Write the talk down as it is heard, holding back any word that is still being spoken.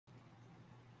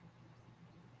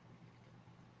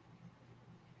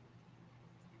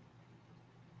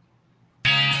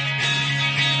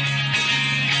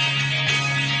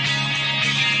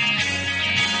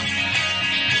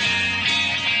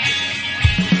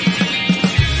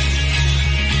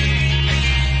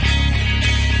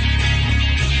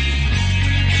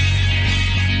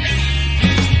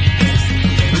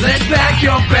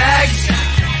your bags,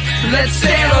 let's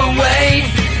sail away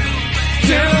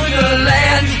to the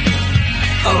land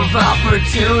of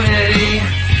opportunity.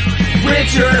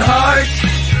 Richard Hart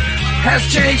has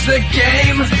changed the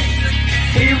game.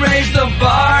 He raised the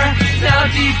bar, now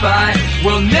DeFi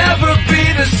will never be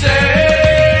the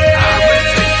same. I was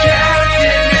the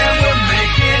captain and we're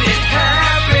making it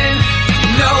happen.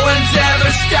 No one's ever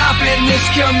stopping this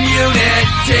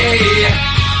community.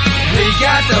 We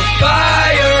got the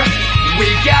fire, we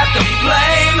got the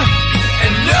flame,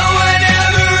 and no one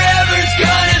ever's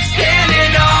gonna stand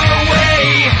in our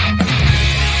way.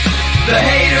 The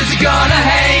haters are gonna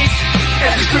hate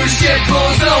as the cruise ship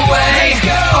pulls away.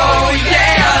 Oh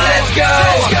yeah, let's go.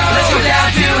 Let's go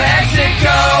down to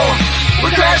Mexico.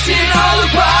 We're crashing all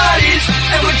the parties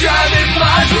and we're driving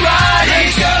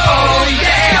Maseratis. Oh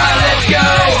yeah, let's go.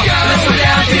 Let's go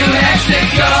down to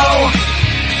Mexico.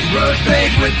 Roads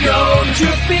paved with gold,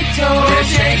 truth be told, they're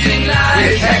changing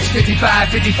lives. Hex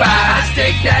 5555, I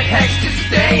stake that hex to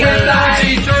stay alive.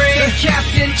 The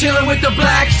captain chilling with the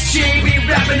black sheep, we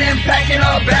rapping and packing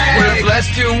our bags. We're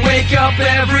blessed to wake up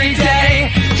every day,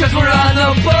 cause we're on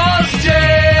the boss J.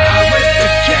 I'm with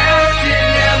the captain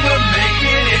and we're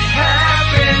making it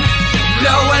happen.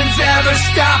 No one's ever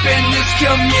stopping this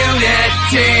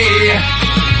community.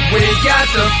 We got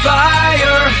the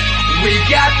fire, we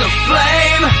got the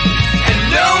flame, and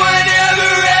no one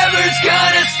ever's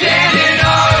gonna stand in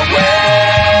our way.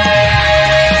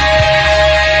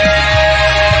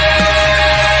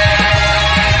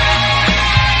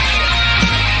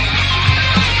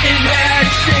 In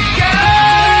Mexico,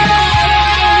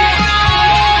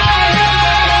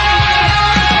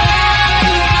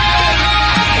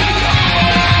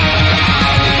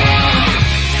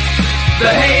 the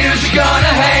haters are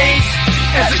gonna hate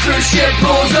as the cruise ship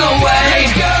pulls away.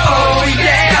 Oh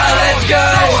yeah, let's go.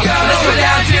 Let's go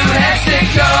down to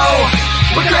Mexico.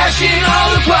 We're crashing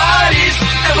all the parties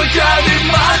and we're driving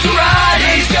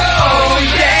Maseratis. Oh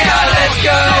yeah, let's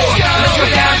go. Let's go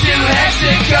down to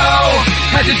Mexico.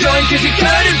 Had to join cause you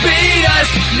couldn't beat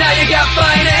us. Now you got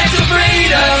financial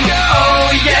freedom. Oh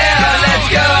yeah,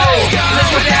 let's go.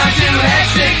 Let's go down to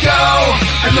Mexico.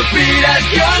 And the beat is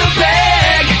gonna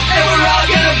beg, and we're all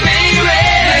gonna be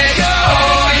rich.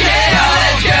 Oh yeah,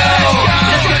 let's go.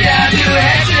 Let's go down to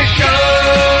Mexico.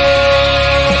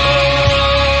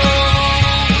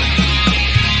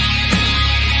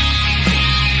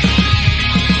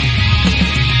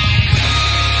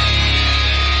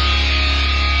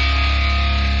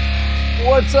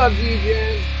 What's up,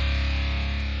 DJ?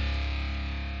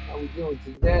 How we doing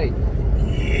today?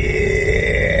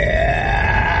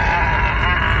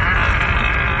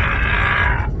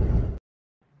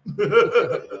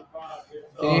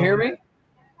 Can you hear me?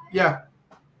 Yeah.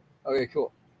 Okay,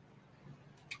 cool.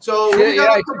 So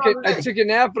I took a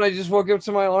nap, but I just woke up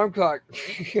to my alarm clock.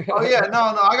 Oh yeah, no,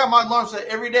 I got my alarm set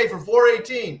every day for 4:18.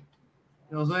 You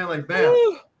know what I'm saying? Like bam.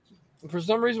 For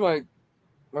some reason, my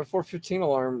 4:15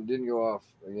 alarm didn't go off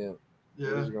again.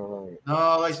 Yeah. What is going on?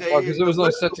 No, like say because it was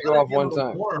only set to go off one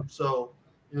time. Warm, so you know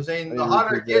what I'm saying? The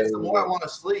hotter it gets, the more I want to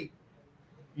sleep.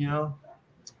 You know.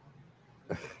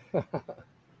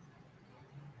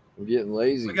 I'm getting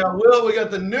lazy. We got Will. We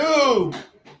got the new.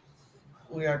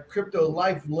 We got Crypto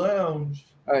Life Lounge.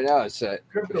 All right, now it's set.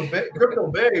 Crypto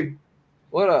Babe.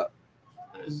 What up?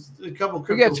 There's a couple.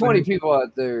 We got 20 people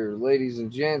out there, ladies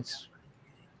and gents.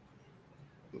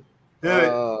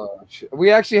 We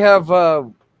actually have.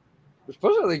 We're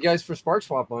supposed to have the guys for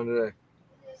Sparkswap on today.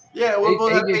 Yeah, we'll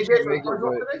have AJ today.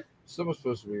 Someone's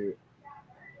supposed to be here.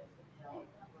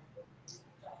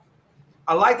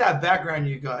 I like that background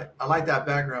you got. I like that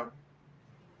background.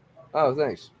 Oh,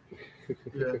 thanks.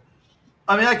 Yeah.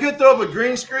 I mean, I could throw up a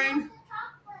green screen.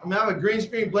 I mean, I have a green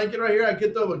screen blanket right here. I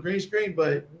could throw up a green screen,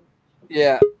 but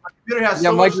yeah, my computer has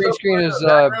my green screen is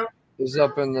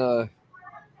up in the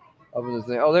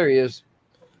thing. Oh, there he is.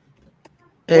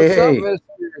 Hey,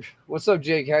 What's up,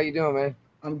 Jake? How you doing, man?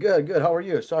 I'm good. How are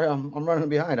you? Sorry, I'm running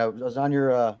behind. I was on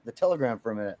your the Telegram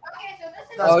for a minute. Okay, so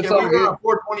this is it's all good.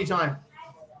 4:20 time.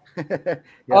 Yeah.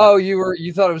 Oh,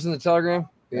 you thought it was in the Telegram?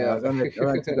 Yeah, I was on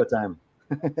Tico time.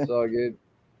 It's all good.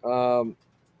 How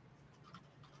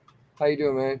you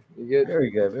doing, man? You good? Very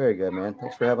good, man.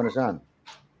 Thanks for having us on.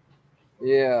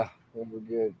 Yeah, we're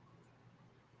good.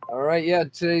 All right, yeah.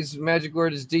 Today's magic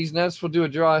word is D's nuts. We'll do a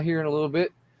draw here in a little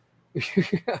bit.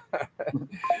 Yeah,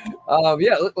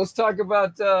 let's talk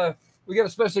about. We got a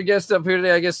special guest up here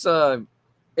today. I guess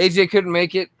AJ couldn't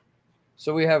make it,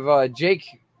 so we have Jake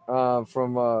from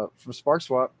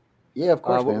Sparkswap. Yeah, of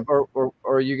course, man.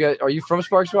 Or you guys? Are you from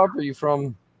Sparkswap? Or are you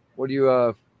from? What do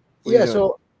you? Yeah,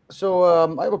 so So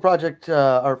I have a project.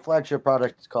 Our flagship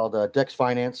product is called Dex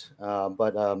Finance.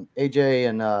 But AJ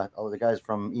and all the guys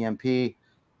from EMP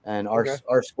and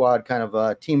our squad kind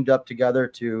of teamed up together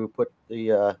to put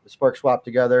the Sparkswap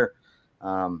together.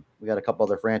 We got a couple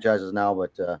other franchises now,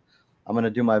 but I'm going to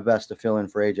do my best to fill in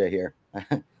for AJ here.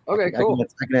 Okay, cool.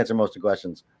 I can answer most of the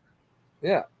questions.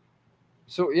 Yeah.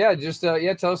 So yeah, just tell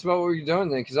us about what you're doing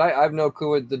then, because I have no clue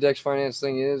what the Dex Finance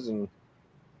thing is and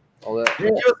all that.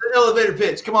 Give us the elevator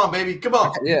pitch. Come on, baby. Come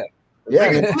on. Yeah.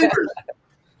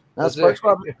 Now,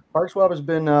 Sparkswap has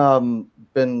been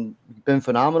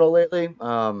phenomenal lately.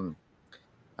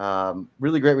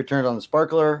 Really great returns on the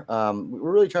sparkler.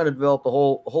 We're really trying to develop the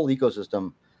whole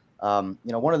ecosystem.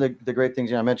 One of the great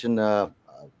things, I mentioned kind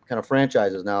of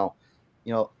franchises now.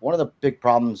 One of the big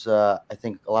problems I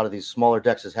think a lot of these smaller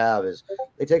dexes have is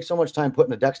they take so much time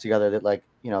putting the decks together that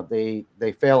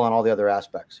they fail on all the other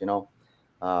aspects. We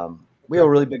have a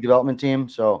really big development team,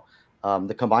 so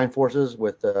the combined forces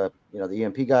with the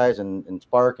EMP guys and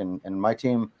Spark and my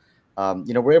team,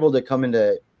 we're able to come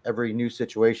into every new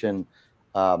situation,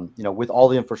 with all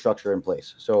the infrastructure in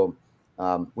place. So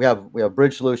we have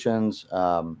bridge solutions,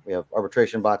 we have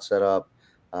arbitration bots set up,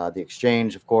 the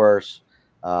exchange, of course.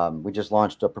 We just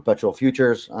launched perpetual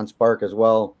futures on Spark as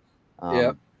well.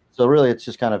 So really, it's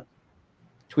just kind of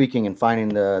tweaking and finding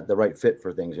the right fit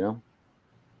for things.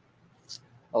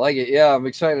 I like it. Yeah, I'm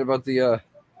excited about the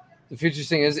futures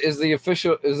thing. Is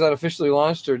that officially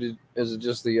launched, or is it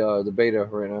just the beta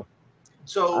right now?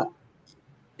 So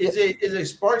is it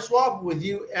Sparkswap with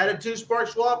you added to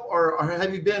Sparkswap, or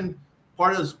have you been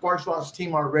part of the Sparkswap's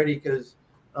team already? Because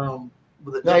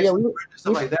with the text and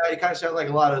stuff like that, it kind of sounds like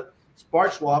a lot of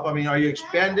Sparkswap. I mean, are you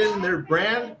expanding their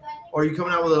brand, or are you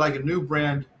coming out with a new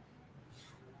brand?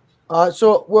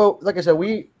 Well, like I said,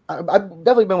 I've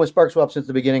definitely been with Sparkswap since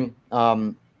the beginning.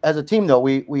 As a team, though,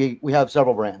 we have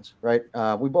several brands, right?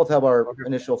 We both have our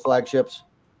initial flagships.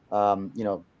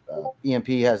 EMP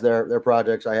has their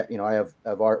projects. We have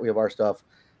our stuff,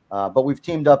 but we've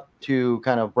teamed up to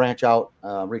kind of branch out,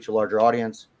 reach a larger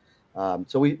audience.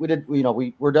 So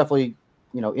we're definitely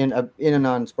in and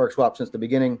on Sparkswap since the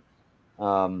beginning.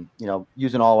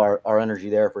 Using all our energy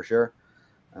there for sure.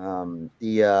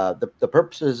 The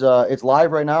purpose is it's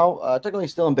live right now. Technically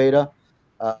still in beta.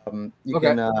 You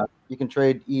can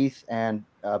trade ETH and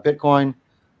Bitcoin.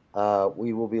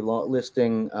 We will be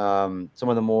listing some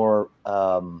of the more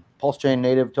Pulse chain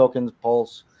native tokens,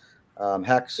 Pulse,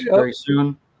 Hex very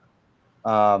soon.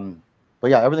 But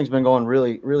yeah, everything's been going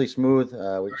really, really smooth.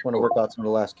 We just want to work out some of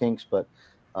the last kinks, but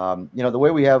the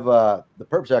way we have the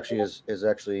perps actually is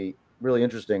actually really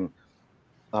interesting.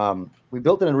 We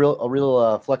built it in a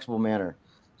real flexible manner.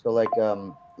 So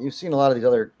you've seen some of these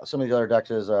other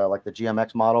dexes like the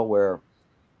GMX model where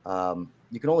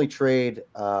you can only trade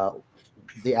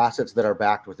the assets that are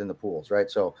backed within the pools,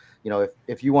 right? So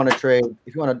if you want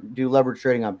to do leverage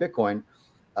trading on Bitcoin,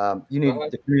 you need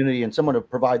the community and someone to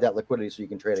provide that liquidity so you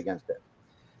can trade against it.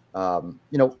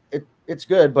 It's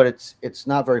good, but it's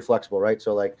not very flexible, right?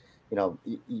 So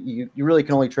you really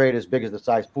can only trade as big as the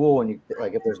size pool, and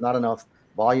if there's not enough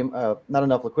volume, not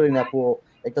enough liquidity in that pool,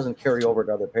 it doesn't carry over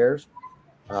to other pairs.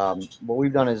 What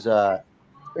we've done is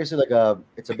basically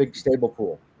it's a big stable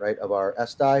pool, right, of our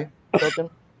SDI token.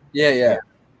 Yeah.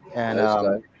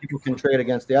 And people can trade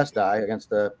against the SDI, against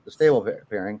the stable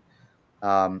pairing,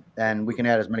 and we can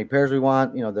add as many pairs as we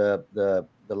want. The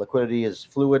liquidity is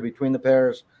fluid between the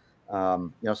pairs.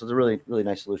 So it's a really, really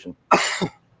nice solution.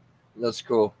 That's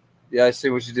cool. Yeah, I see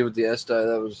what you did with the SDI.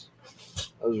 That was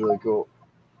really cool.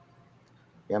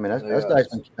 Yeah, I mean,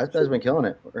 SDI's been killing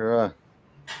it.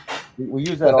 We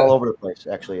use that all over the place,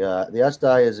 actually. The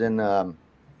SDI is in all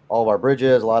of our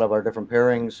bridges, a lot of our different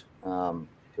pairings.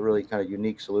 It's a really kind of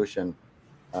unique solution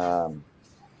to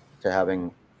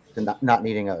not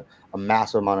needing a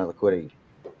massive amount of liquidity.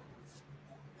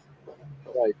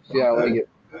 Right. Yeah, I like it.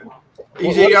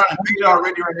 Is it on the beta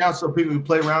already right now, so people can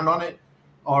play around on it?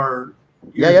 Or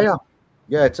yeah.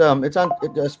 It's on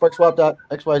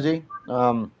Sparkswap.xyz.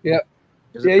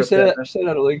 You said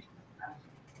that a link.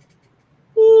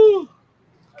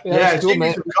 Yeah, she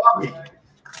needs some coffee.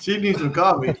 She needs some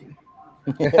coffee.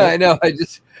 I know.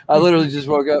 I literally just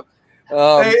woke up.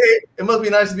 Hey, it must be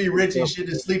nice to be rich and shit,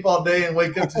 to sleep all day and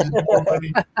wake up to just more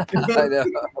money. I know.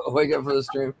 Wake up for the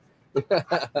stream.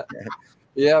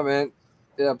 Yeah, man.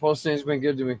 Yeah, posting's been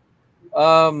good to me.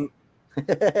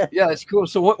 Yeah, it's cool.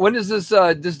 So when is this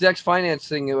Dex Finance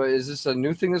thing? Is this a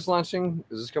new thing that's launching?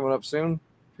 Is this coming up soon?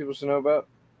 People should know about.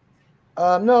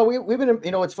 No, we've been.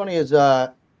 What's funny is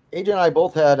AJ and I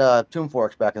both had Tomb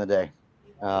Forks back in the day.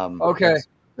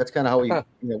 that's kind of how we,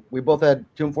 we both had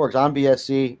Tomb Forks on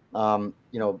BSC.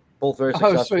 Both very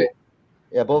successful. Sweet.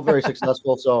 Yeah, both very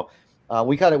successful. So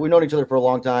we've known each other for a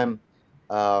long time.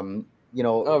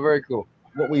 Very cool.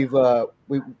 What we've the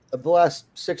last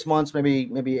 6 months,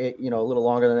 maybe 8, a little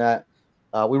longer than that.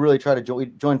 We really try to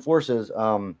join forces.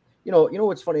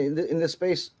 What's funny in this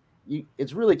space,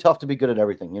 it's really tough to be good at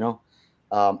everything.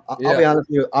 I'll be honest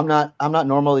with you. I'm not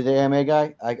normally the AMA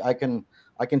guy. I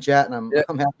can chat, and I'm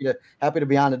happy to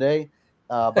be on today.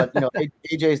 But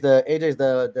AJ's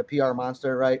the PR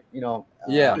monster, right?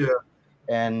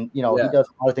 And he does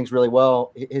a lot of things really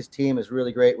well. His team is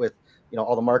really great with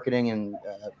all the marketing and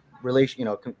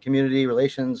community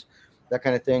relations, that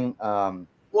kind of thing.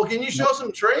 Well, can you show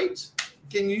some trades?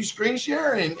 Can you screen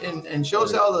share and show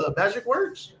us how the magic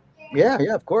works? Yeah,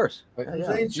 of course.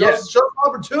 Show us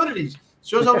opportunities.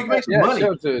 Show us how we can make some money.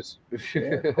 Show it to us.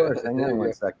 Of course. Hang on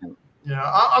 1 second. Yeah,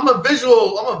 I'm a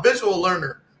visual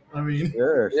learner. I mean,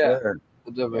 sure. It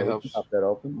definitely helps. Pop that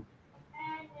open.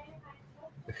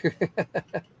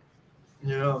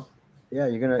 Yeah,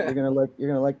 you're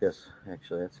gonna like this.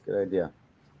 Actually, that's a good idea.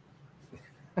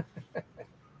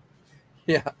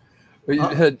 Yeah,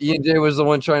 E&J was the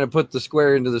one trying to put the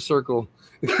square into the circle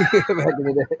back in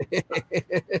the day.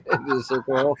 Into the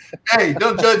circle. Hey,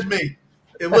 don't judge me.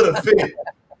 It would have fit.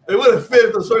 It would have fit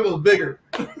if the circle was bigger.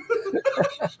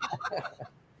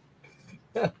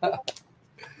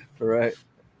 Right.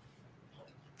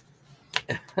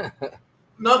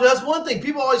 No, that's one thing.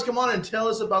 People always come on and tell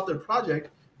us about their project,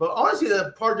 but honestly,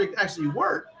 that project actually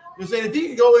worked. You know what I'm saying? If you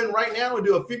could go in right now and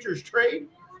do a futures trade, you know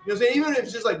what I'm saying? Even if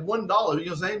it's just like $1, you know what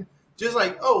I'm saying? Just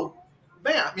like, oh,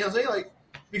 bam, you know what I'm saying? Like,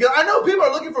 because I know people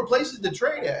are looking for places to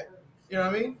trade at. You know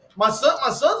what I mean? My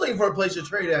son's looking for a place to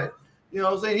trade at. You know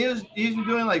what I'm saying? He's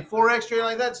doing like Forex trading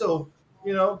like that. So,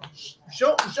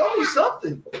 show me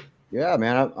something. Yeah,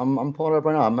 man, I'm pulling it up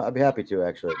right now. I'd be happy to,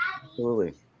 actually.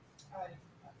 Absolutely.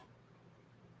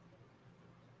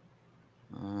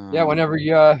 Whenever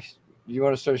you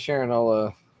want to start sharing,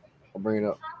 I'll bring it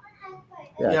up.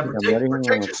 Yeah,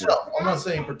 protect yourself. I'm not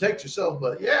saying protect yourself,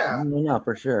 but yeah. No,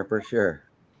 for sure.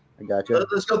 I got you.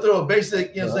 Let's go through a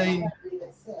basic, saying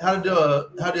how to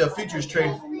do a futures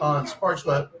trade on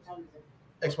Sparkswap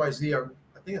XYZ. Or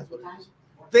I think that's what it is.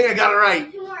 I think I got it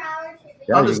right.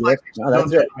 Yeah, that's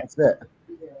it. That's it.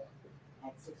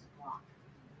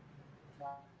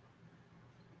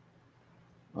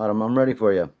 Autumn, I'm ready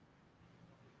for you.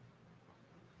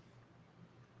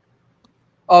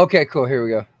 Okay, cool. Here we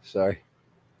go. Sorry.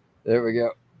 There we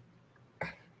go.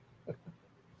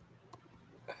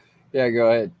 Yeah,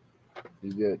 go ahead.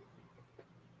 You good.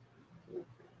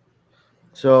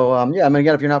 So, again,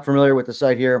 if you're not familiar with the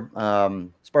site here,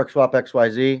 Sparkswap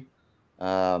XYZ,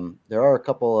 there are a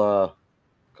couple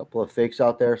of fakes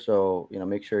out there. So,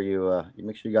 make sure you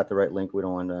got the right link. We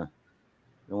don't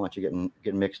want you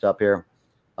getting mixed up here.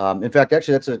 In fact,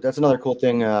 actually, that's another cool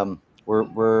thing.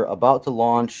 We're about to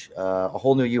launch a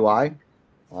whole new UI.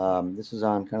 This is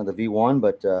on kind of the V1,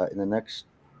 but in the next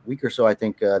week or so, I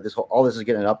think all this is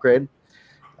getting an upgrade.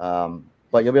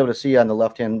 But you'll be able to see on the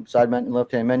left-hand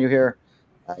menu here.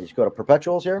 You just go to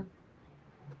perpetuals here.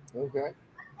 Okay.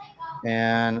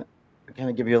 And I kind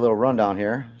of give you a little rundown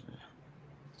here.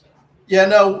 Yeah,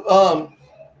 no.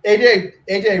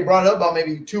 AJ brought it up about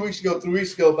maybe 2 weeks ago, 3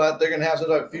 weeks ago about they're going to have some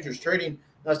type of futures trading.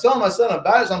 And I was telling my son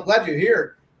about it, so I'm glad you're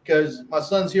here because my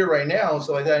son's here right now and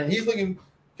stuff like that. And he's looking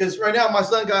because right now my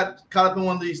son got caught up in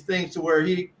one of these things to where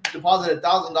he deposited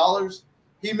 $1,000.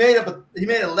 He made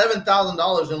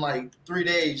 $11,000 in like 3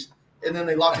 days, and then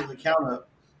they locked his account up.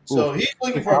 So he's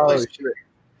looking for a place to trade.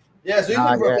 Yeah, so he's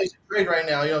looking for a place to trade right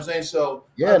now. You know what I'm saying? So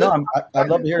yeah, I'd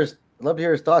love to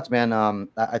hear his thoughts, man.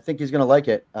 I think he's gonna like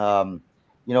it.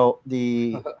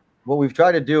 What we've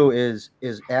tried to do is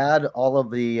add all of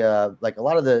the like a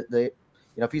lot of the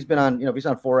if he's on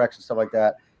Forex and stuff like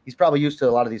that, he's probably used to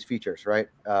a lot of these features, right?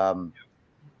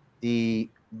 The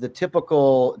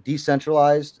typical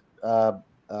decentralized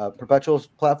perpetuals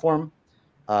platform,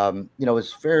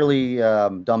 is fairly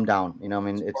dumbed down.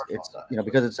 It's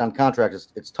because it's on contract,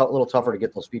 it's a little tougher to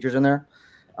get those features in there.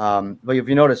 But if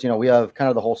you notice, we have kind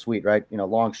of the whole suite, right?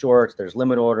 Long shorts, there's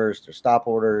limit orders, there's stop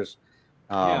orders,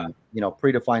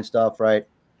 predefined stuff, right?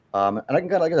 And I can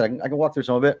kind of, like I said, I can walk through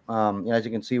some of it. As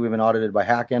you can see, we've been audited by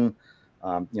Hacking.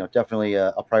 Definitely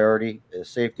a priority is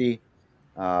safety.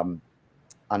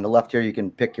 On the left here, you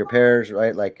can pick your pairs,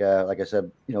 right? Like I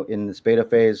said, in this beta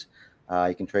phase,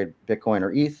 you can trade Bitcoin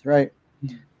or ETH, right?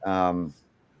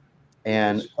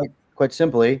 And quite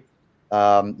simply,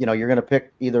 you're going to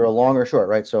pick either a long or short,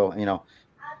 right? So,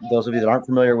 those of you that aren't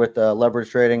familiar with leverage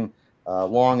trading,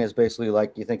 Long is basically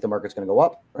like you think the market's going to go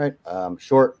up, right?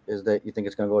 Short is that you think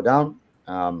it's going to go down.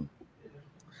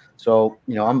 So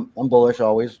I'm bullish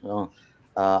always. I'm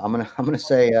gonna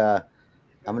say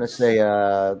we're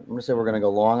gonna go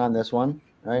long on this one,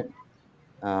 right?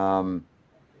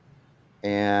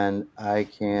 And I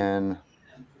can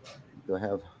go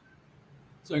have.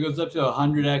 So it goes up to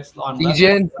 100x on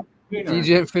DJ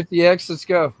 50x. Let's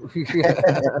go.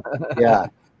 Yeah.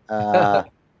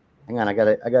 Hang on, I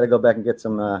gotta go back and get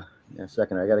some. A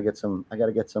second. I gotta get some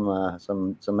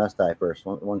SDI first.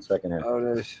 One second here. Oh,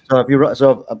 nice.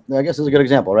 So I guess this is a good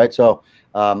example, right? So,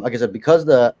 like I said, because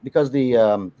the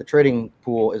trading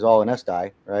pool is all in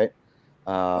SDI, right?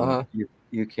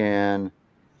 You can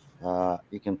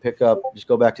pick up. Just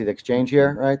go back to the exchange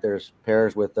here, right? There's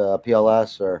pairs with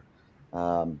PLS or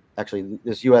actually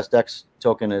this USDEX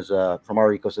token is from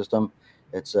our ecosystem.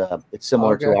 It's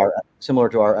similar to our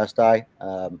SDI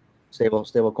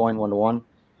stable coin 1-to-1.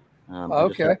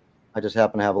 Okay. I just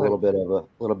happen to have a little bit of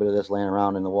this laying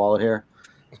around in the wallet here,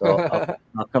 so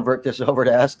I'll convert this over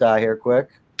to SDI here quick.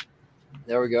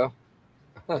 There we go.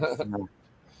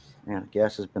 Man,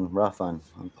 gas has been rough on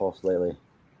Pulse lately.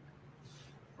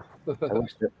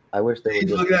 I wish they would.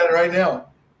 He's looking at it right now.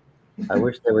 I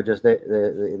wish they would just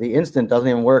the instant doesn't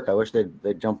even work. I wish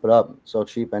they'd jump it up. It's so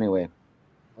cheap anyway.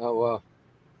 Oh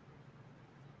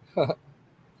wow.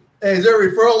 Hey, is there a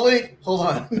referral link? Hold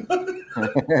on.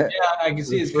 Yeah, I can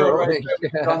see his code right there.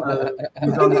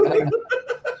 It's on the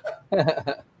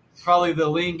link. Probably the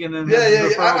link and then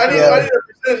Yeah. I need a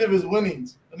percentage of his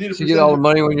winnings. I need a You get all the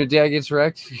money when your dad gets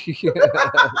wrecked.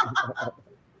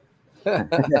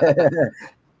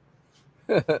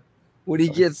 When he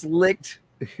gets licked.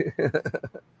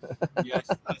 Yes,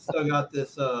 I still got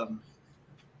this. I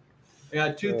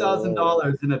got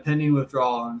 $2,000 in a pending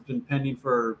withdrawal, and it's been pending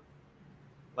for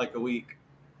like a week.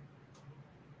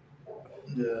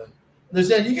 Yeah. They're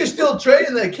saying you can still trade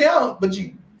in the account, but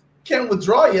you can't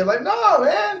withdraw yet. Like, no,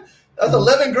 man, that's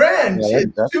 11 grand. Yeah,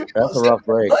 that's a rough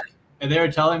break. And they were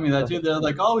telling me that too. They're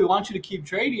like, "Oh, we want you to keep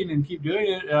trading and keep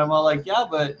doing it." And I'm all like, "Yeah,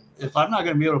 but if I'm not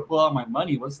going to be able to pull out my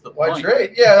money, what's the point?" Why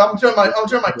trade? Yeah, I'm turning my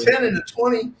 10 into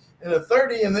 20 into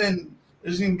 30, and then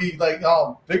there's going to be like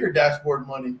bigger dashboard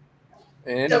money.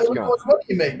 And yeah, how much money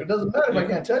you make? It doesn't matter if I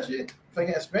can't touch it, if I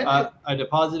can't spend it. I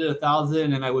deposited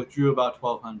 1,000 and I withdrew about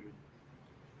 1,200.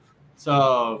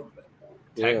 So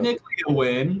technically a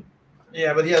win.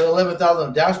 Yeah, but he has 11,000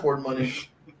 of dashboard money.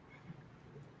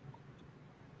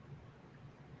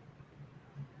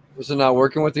 Was it not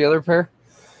working with the other pair?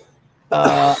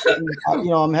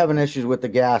 I'm having issues with the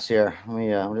gas here. Let me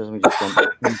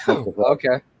just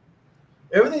okay.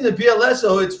 Everything's a PLS,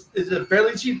 so is it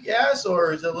fairly cheap gas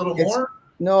or is it a little more?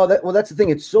 No, that's the thing.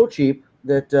 It's so cheap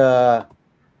that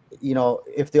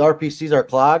if the RPCs are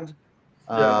clogged,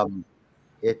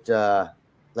 it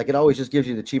always just gives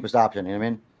you the cheapest option. You know what I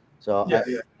mean? So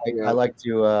I like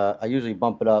to I usually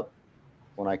bump it up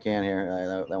when I can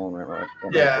here. That won't work.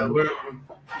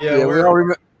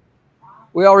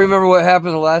 We all remember what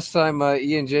happened the last time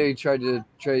E and J tried to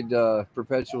trade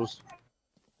perpetuals.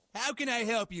 How can I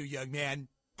help you, young man?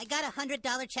 I got a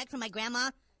 $100 check from my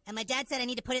grandma, and my dad said I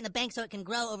need to put it in the bank so it can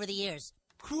grow over the years.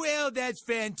 Well, that's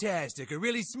fantastic. A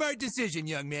really smart decision,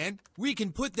 young man. We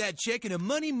can put that check in a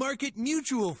money market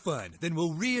mutual fund. Then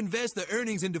we'll reinvest the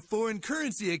earnings into foreign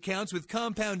currency accounts with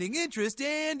compounding interest,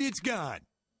 and it's gone.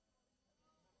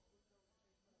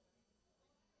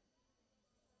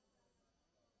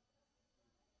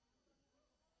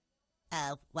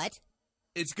 What?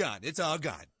 It's gone. It's all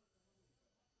gone.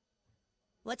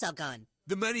 What's all gone?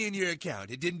 The money in your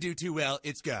account. It didn't do too well.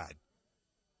 It's gone.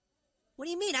 What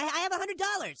do you mean? I have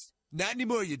 $100. Not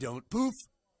anymore, you don't. Poof.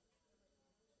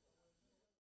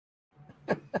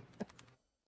 I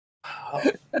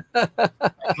don't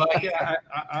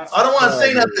want to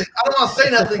say nothing. I don't want to say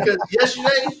nothing because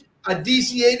yesterday I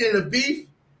DCA'd in a beef.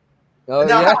 Oh,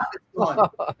 now yeah? half it's gone.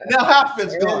 Now half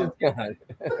it's gone.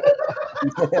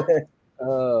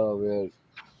 Oh, man.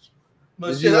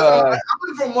 But shit, I'm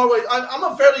looking for more ways. I'm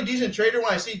a fairly decent trader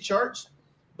when I see charts,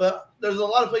 but there's a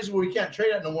lot of places where we can't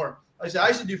trade at no more. Like I said, I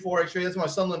used to do Forex trading. That's my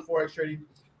son learned Forex trading.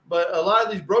 But a lot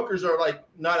of these brokers are like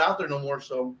not out there no more.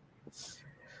 So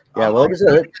yeah, well, like I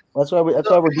said, that's why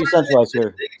we're decentralized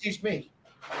here. They can teach me.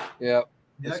 Yeah.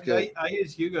 I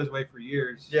used Hugo's way for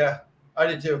years. Yeah, I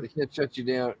did too. They can't shut you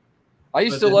down. I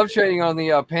used to love trading on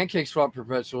the pancake swap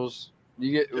perpetuals.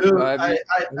 You get Dude, have you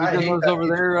done those over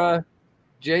there,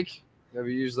 Jake? Have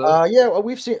you used those? Yeah, well,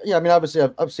 we've seen. Yeah, I mean, obviously,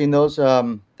 I've seen those.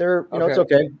 They're it's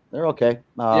okay. They're okay.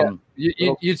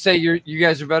 You'd say you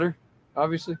guys are better,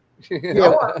 obviously.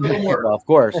 Well, of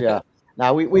course, yeah.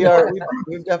 Now we've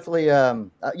definitely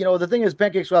the thing is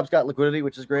PancakeSwap's got liquidity,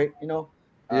 which is great,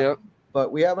 Yep.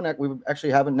 But we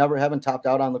haven't topped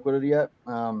out on liquidity yet.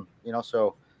 So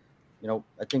I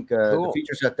think Cool. the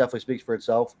feature set definitely speaks for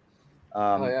itself.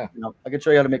 Yeah. I can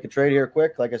show you how to make a trade here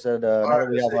quick. Like I said, now that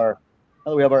we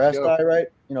have our SDI, right?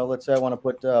 Let's say I want to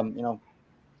put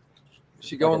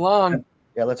she going long.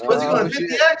 Yeah, let's What's he going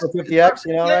 50x? 50x,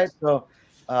 right? So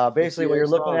basically what you're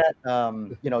looking at,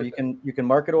 you can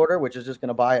market order, which is just going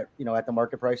to buy it, at the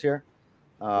market price here.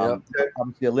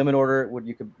 Obviously a limit order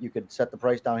you could set the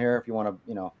price down here if you want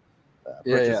to,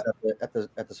 purchase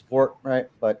at the support, right?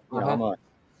 But I'm a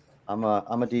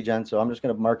degen, so I'm just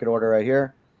going to market order right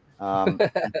here.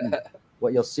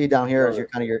 What you'll see down here is your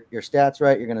kind of your stats,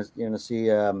 right? You're gonna see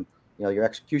your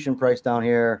execution price down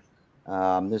here.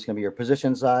 There's gonna be your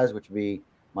position size, which would be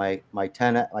my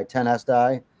 10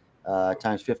 SDI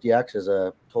times 50x is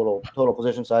a total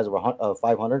position size of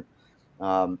 500.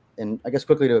 And I guess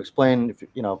quickly to explain, if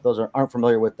those aren't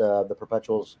familiar with the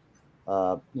perpetuals,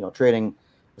 trading,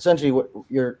 essentially what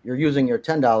you're using your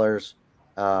 $10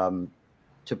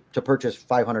 to purchase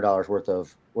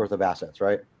 $500 worth of assets,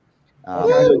 right?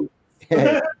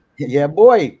 Yeah,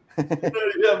 boy.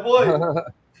 Yeah, boy.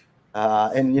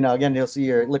 And again, you'll see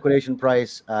your liquidation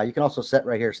price. You can also set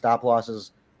right here stop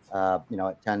losses. At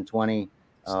 10, 20.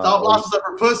 Stop losses are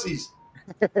for pussies.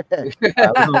 We're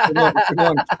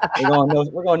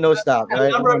going no stop. The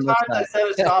Right? number of times I set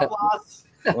a stop loss.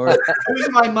 Lose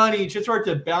my money just for it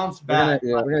to bounce back.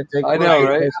 We're gonna take. I know,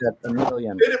 right? A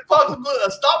million. And it pops,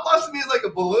 a stop loss to me is like a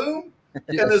balloon.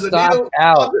 Yeah, and there's stop a needle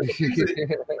out.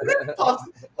 it pops,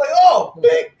 like, oh,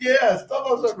 big, yeah, stop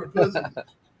loss are for pussies.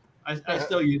 I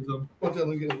still use them. Look at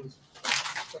this.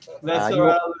 That's so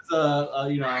I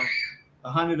lose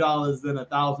 $100 than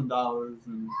 $1,000,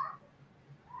 and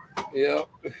Yep.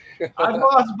 I've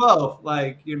lost both.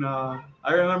 Like,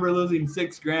 I remember losing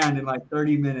 $6,000 in like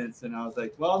 30 minutes, and I was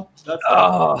like, well, that's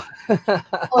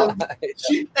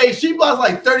she lost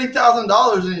like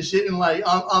 $30,000 and shit, and like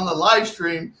on the live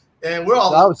stream, and we're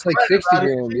all that was like 60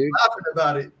 grand, dude. Laughing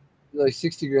about it. Like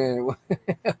 60 grand.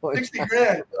 60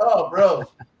 grand. Oh, bro.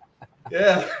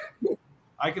 Yeah.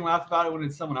 I can laugh about it when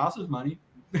it's someone else's money.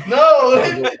 No,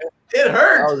 it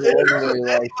hurts.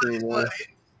 It hurts.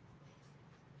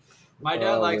 My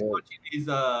dad likes watching these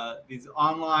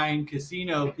online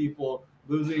casino people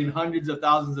losing hundreds of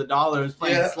thousands of dollars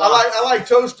playing slots. I like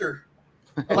Toaster.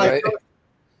 I like Toaster.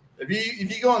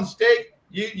 If you go on stake,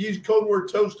 you use code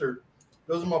word Toaster.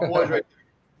 Those are my boys right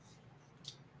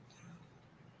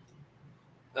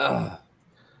there.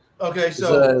 Okay,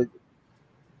 so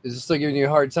is it still giving you a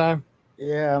hard time?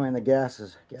 Yeah, I mean the gas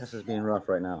is being rough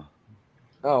right now.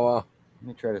 Oh wow. Let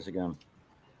me try this again.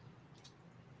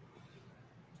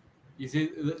 You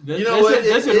see,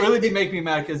 this would really make me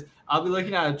mad because I'll be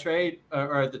looking at a trade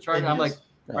or at the chart, and I'm like,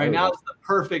 right now it's the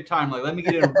perfect time. Like, let me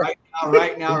get in right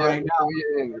now.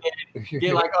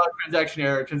 Get like, transaction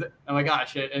error. I'm like, oh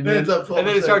shit, and then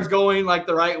it starts going like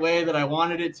the right way that I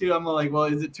wanted it to. I'm like, well,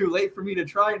 is it too late for me to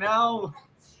try now?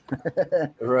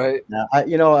 Right. Now, I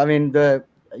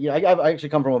actually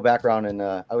come from a background, and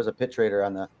I was a pit trader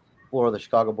on the floor of the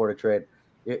Chicago Board of Trade.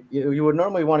 You would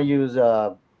normally want to use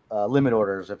limit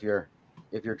orders if you're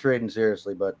trading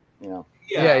seriously, but yeah,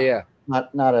 not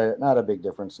a big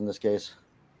difference in this case.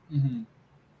 Mm-hmm.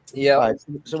 Yeah. Right,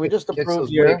 so we just approved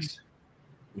here.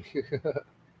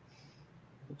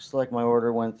 Looks like my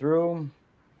order went through.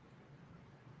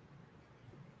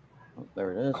 Oh,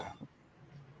 there it is.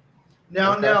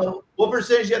 Now, what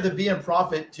percentage you have to be in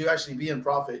profit to actually be in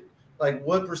profit? Like,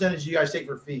 what percentage do you guys take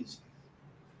for fees?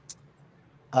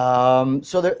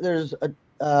 So there's a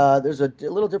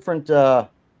little different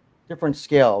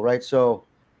scale, right? So,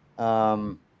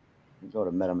 go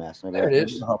to MetaMask. There it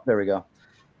is. Oh, there we go.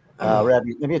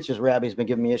 Rabbi, maybe it's just Rabbi's been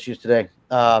giving me issues today.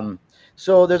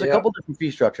 So there's a couple different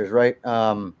fee structures, right?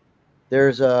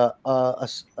 There's a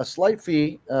slight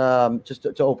fee just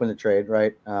to open the trade,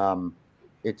 right?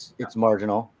 It's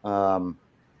marginal. Okay.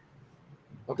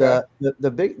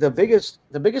 The biggest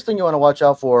thing you want to watch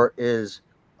out for is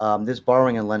this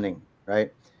borrowing and lending,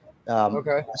 right?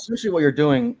 Essentially what you're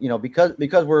doing, because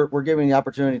we're giving the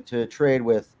opportunity to trade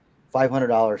with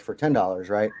 $500 for $10,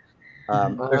 right?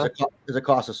 There's a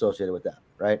cost associated with that,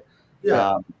 right?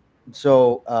 Yeah. It's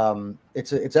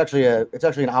actually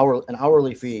an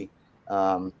hourly fee,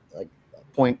 like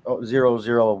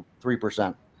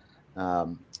 0.003%.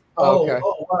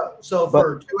 Wow. So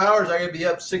for 2 hours, I gotta be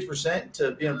up 6%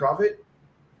 to be in profit?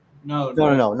 No.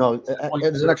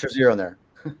 There's an extra zero in there.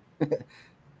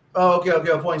 Oh, okay,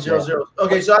 0.00. Yeah.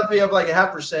 Okay, so I have to be up like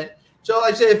 0.5%. So,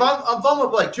 like, say if I'm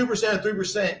up like 2% or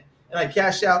 3%, and I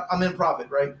cash out, I'm in profit,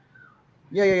 right?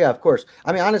 Yeah. Of course.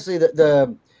 I mean, honestly,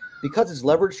 the because it's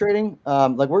leverage trading,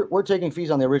 like we're taking fees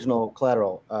on the original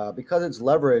collateral because it's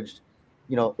leveraged.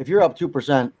 You know, if you're up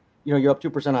 2%, you know, you're up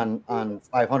 2% on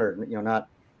 500. You know,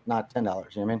 not $10. You know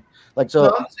what I mean? Like so.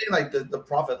 No, I'm saying like the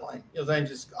profit line. You know, what I'm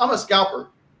saying I'm a scalper. You know,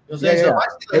 what I'm saying so if I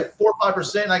see like 4 or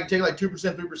 5%, I can take like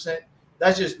 2%, 3%.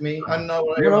 That's just me. I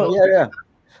know. Yeah.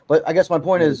 But I guess my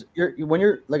point is, when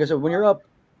you're like I said, when you're up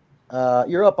on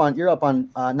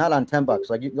not on $10.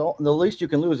 Like the least you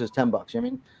can lose is $10. You know what I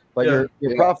mean? But your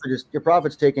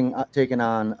profit's taking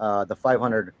on the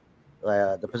 500,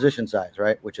 the position size,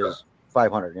 right? Which is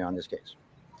 500, you know, in this case.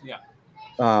 Yeah.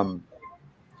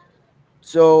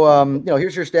 So you know,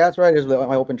 here's your stats, right? Here's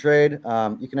my open trade.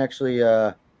 You can actually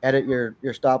edit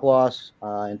your stop loss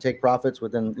and take profits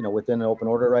within an open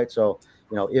order, right? So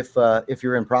you know, if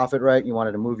you're in profit, right, you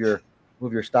wanted to move your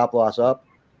stop loss up.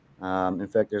 In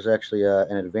fact, there's actually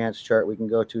an advanced chart we can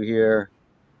go to here.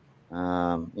 You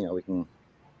know, we can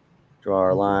draw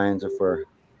our lines if we're,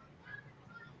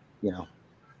 you know,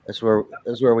 that's where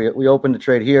we open the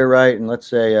trade here, right? And let's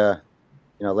say, you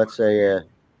know,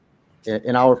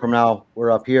 an hour from now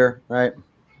we're up here, right?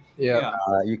 Yeah.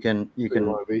 You can yeah,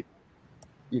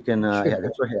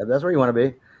 that's where you want to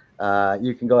be.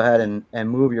 You can go ahead and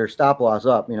move your stop loss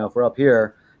up. You know, if we're up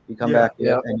here, you come back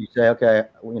and you say, okay,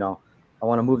 you know, I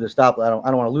want to move the stop. I don't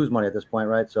want to lose money at this point,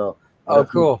 right? So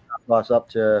cool. Stop loss up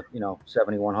to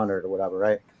 7,100 or whatever,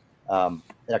 right?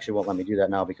 It actually won't let me do that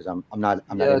now because I'm not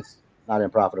in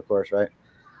profit, of course, right?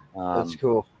 That's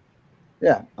cool.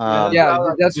 Yeah.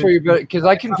 That's where you because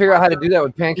I can figure out how to do that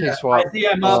with Pancake Swap. I see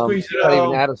I'm up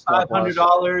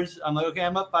 $500. I'm like, okay,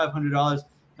 I'm up $500.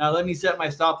 Now let me set my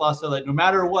stop loss so that no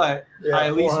matter what, I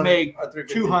at least make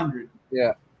 200.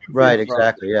 Yeah. Right.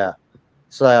 Exactly. Yeah.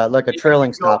 It's like a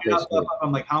trailing stop. Basically.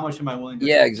 I'm like, how much am I willing to?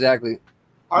 Yeah. Exactly.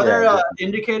 Are there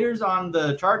indicators on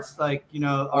the charts, like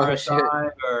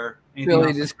RSI or anything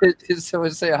else? Did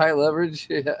someone say high leverage?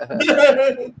 Yeah.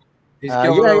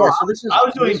 So this is. I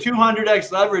was doing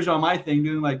 200x leverage on my thing,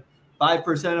 doing like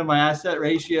 5% of my asset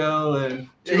ratio and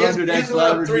 200x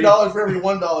leverage. $3 for every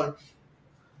 $1.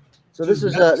 So this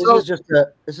is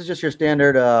just your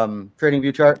standard trading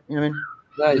view chart. You know what I mean?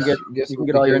 Nice. You can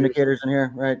get all your indicators in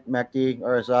here, right? MACD,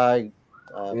 RSI,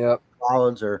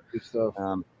 clouds, or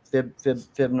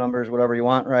fib numbers, whatever you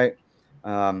want, right?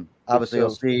 Obviously, you'll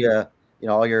see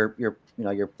all your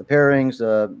the pairings,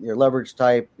 your leverage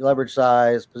type, your leverage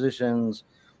size, positions,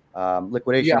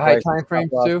 liquidation. High time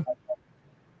frames too.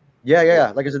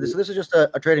 Yeah. Like I said, this is just a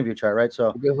trading view chart, right? So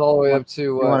it goes all the way up to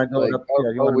you want to go up,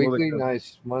 you want to weekly,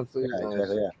 nice, monthly, nice.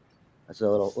 Exactly, yeah. That's a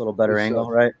little better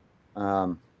angle, right?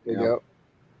 There you go.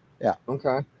 Yeah.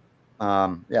 Okay.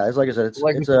 It's like I said, it's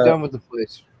done with the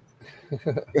place.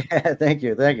 Yeah, thank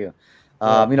you. You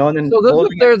know, and then so those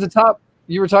up there at the top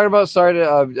you were talking about. Sorry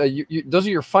to those are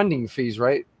your funding fees,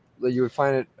 right? That you would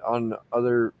find it on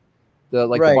other the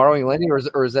borrowing lending,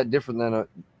 or is that different than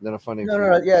a funding?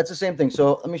 No. Yeah, it's the same thing.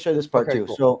 So let me show you this part too.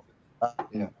 Cool. So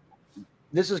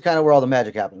this is kind of where all the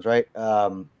magic happens, right?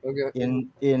 Okay. In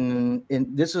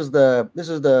this is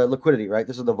the liquidity, right?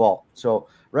 This is the vault. So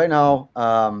right now,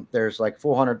 there's like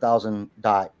 400,000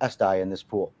 SDAI in this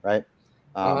pool, right?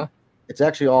 It's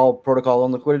actually all protocol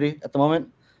owned liquidity at the moment.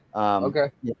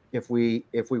 Okay. If we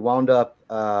wound up,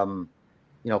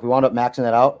 maxing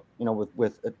that out,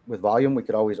 with volume, we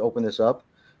could always open this up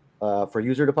for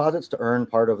user deposits to earn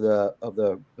part of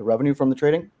the revenue from the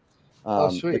trading.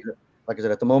 Sweet. Like I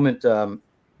said, at the moment,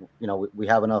 we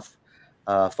have enough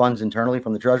funds internally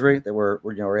from the treasury that we're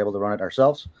able to run it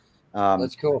ourselves.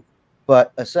 That's cool.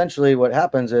 But essentially, what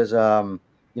happens is,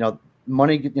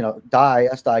 money,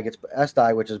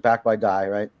 SDAI, which is backed by DAI,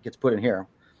 right, gets put in here.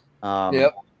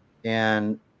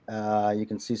 And you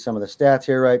can see some of the stats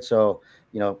here, right? So,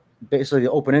 basically,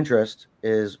 the open interest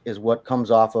is what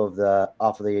comes off the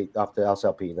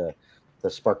SLP, the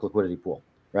Spark liquidity pool,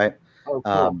 right? Oh,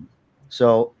 cool.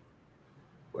 So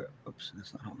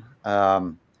that's not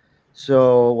home.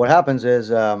 So what happens is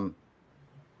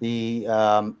the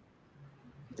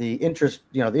interest,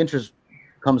 the interest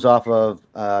comes off of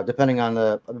depending on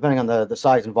the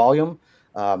size and volume.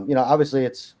 Obviously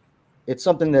it's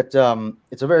something that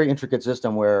it's a very intricate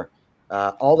system where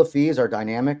all the fees are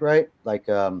dynamic, right? Like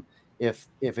if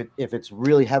it's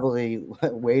really heavily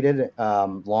weighted,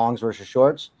 longs versus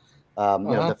shorts,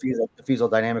 the fees will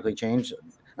dynamically change.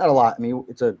 Not a lot. I mean,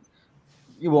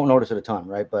 you won't notice it a ton,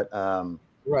 right? But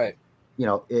right.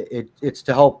 It's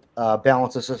to help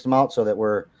balance the system out so that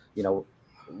we're, we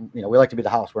like to be the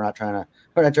house. We're not trying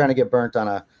to get burnt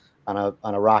on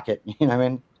a rocket. You know what I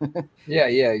mean? Yeah,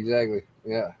 exactly.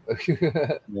 Yeah.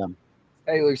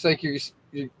 Hey, looks like you're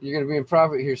gonna be in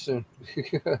profit here soon.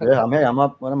 Yeah, I'm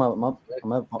up. What am I? I'm up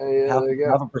Hey, half, there you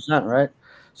go. 0.5%, right?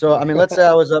 So I mean, let's say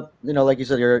I was up. You know, like you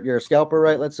said, you're a scalper,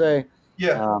 right? Let's say.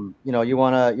 Yeah. You know,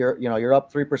 you're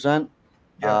up 3%.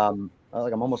 Yeah.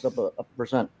 Like I'm almost up a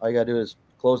percent. All you gotta do is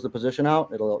close the position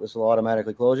out. This will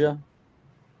automatically close you.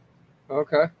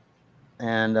 Okay.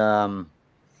 And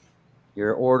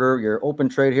your open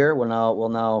trade here will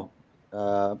now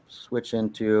switch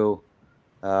into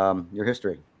your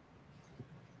history.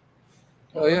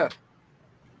 Oh yeah.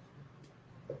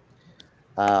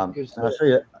 I'll show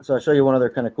you. So I'll show you one other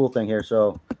kind of cool thing here.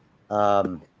 So,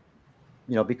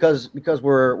 you know, because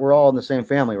we're all in the same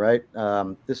family, right?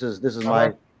 This is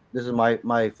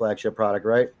my flagship product,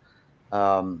 right?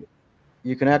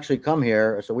 You can actually come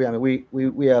here. So we have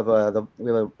a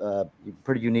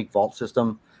pretty unique vault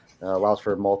system. Allows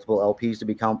for multiple LPs to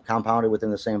be compounded within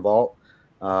the same vault.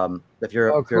 If you're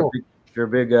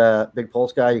a big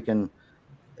Pulse guy, you can.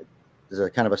 This is a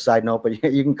kind of a side note, but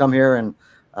you can come here and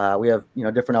we have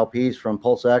different LPs from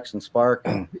Pulse X and Spark.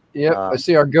 And, I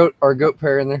see our goat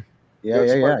pair in there.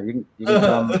 Yeah. You can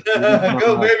come,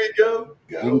 go baby, go.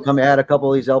 You can come add a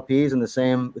couple of these LPs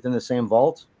within the same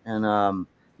vault, and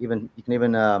you can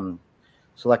even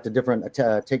select a different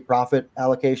take profit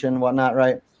allocation, whatnot,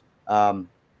 right?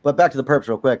 But back to the perps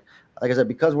real quick. Like I said,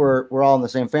 because we're all in the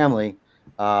same family,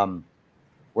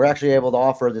 we're actually able to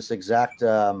offer this exact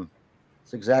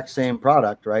same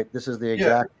product, right? This is the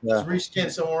exact. Just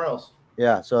reskin somewhere else.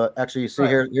 Yeah. So actually, you see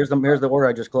here's the order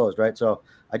I just closed, right? So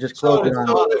I just closed it.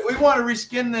 So if we want to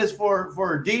reskin this for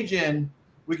DGen,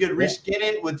 we could reskin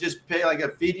it with just pay like a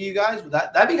fee to you guys.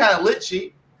 That'd be kind of lit,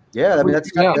 cheap. Yeah, I mean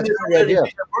that's the idea.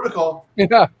 Protocol.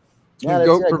 Yeah.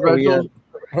 Goat professional.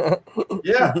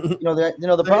 Yeah.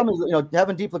 The problem is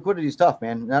having deep liquidity is tough,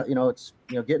 man. It's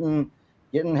getting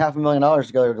 $500,000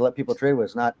 together to let people trade with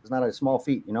is not a small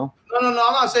feat, No, I'm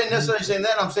not saying necessarily saying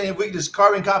that. I'm saying if we could just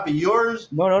carbon copy yours.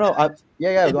 No.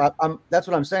 That's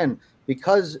what I'm saying.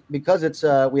 Because it's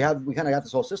we kind of got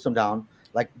this whole system down.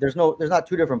 Like there's not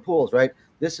two different pools, right?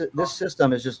 This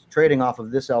system is just trading off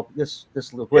of this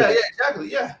liquidity. Yeah,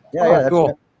 exactly. Yeah. Yeah.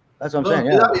 Cool. That's what I'm saying.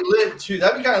 Yeah. That'd be lit too.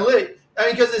 That'd be kind of lit. I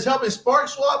mean, because it's helping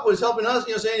Sparkswap, was helping us.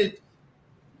 Saying it.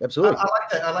 Absolutely.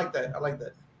 I like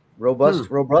that.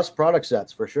 Robust product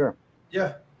sets for sure.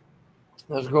 Yeah.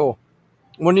 That's cool.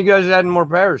 When are you guys adding more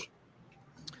pairs?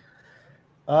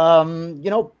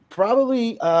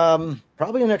 Probably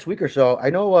the next week or so. I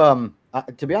know.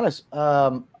 To be honest,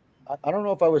 I don't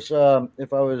know if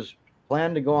I was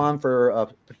planned to go on for a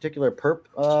particular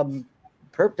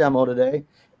perp demo today,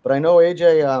 but I know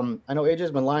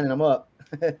AJ's been lining them up.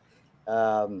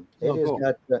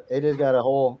 AJ's got a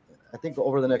whole. I think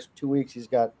over the next 2 weeks, he's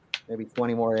got maybe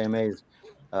 20 more AMAs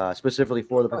specifically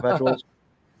for the perpetuals.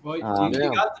 Well, you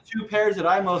got the two pairs that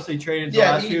I mostly traded the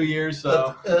last few years.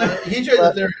 So he traded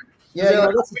Ethereum. Yeah,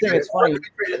 that's the thing. It's funny.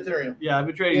 Yeah, I've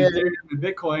been trading Ethereum and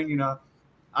Bitcoin.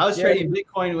 I was trading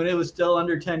Bitcoin when it was still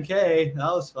under 10K. That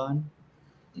was fun.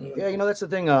 Yeah, that's the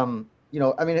thing. I mean,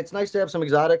 it's nice to have some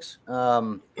exotics,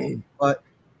 but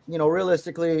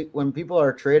realistically, when people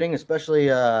are trading, especially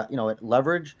at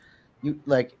leverage, I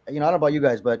don't know about you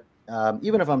guys, but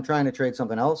even if I'm trying to trade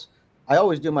something else, I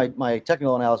always do my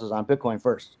technical analysis on Bitcoin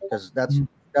first, because that's going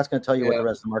to tell you what the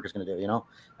rest of the market's going to do,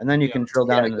 and then you can drill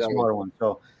down into the smaller one.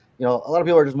 So, a lot of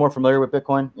people are just more familiar with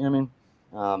Bitcoin. You know what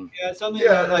I mean? Something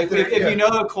if you know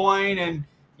the coin and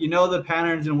you know the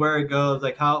patterns and where it goes,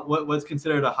 like what's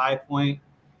considered a high point.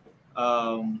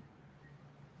 So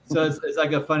it's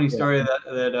like a funny story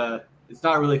that it's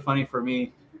not really funny for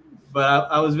me, but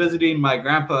I was visiting my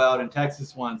grandpa out in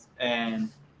Texas once, and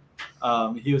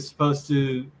he was supposed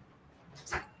to,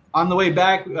 on the way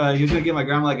back, he was going to give my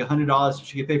grandma like $100 so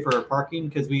she could pay for her parking,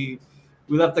 because we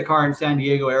left the car in San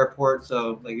Diego airport,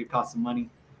 so it cost some money.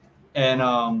 And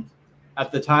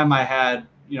at the time I had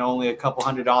only a couple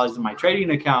 $100 in my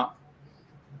trading account,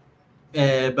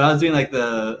 but I was doing like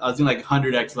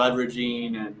 100x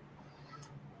leveraging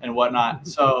and whatnot.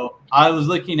 So I was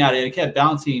looking at it. It kept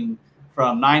bouncing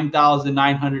from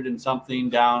 9,900 and something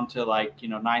down to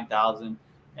 9,000. And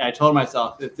I told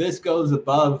myself, if this goes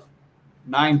above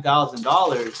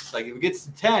 $9,000, if it gets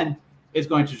to 10, it's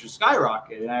going to just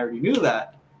skyrocket. And I already knew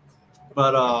that.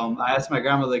 But I asked my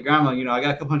grandma, I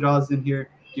got a couple $100 in here.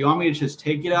 Do you want me to just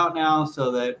take it out now so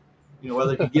that,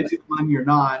 whether he gives you the money or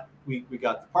not, we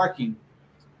got the parking?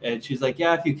 And she's like,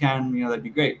 yeah, if you can, that'd be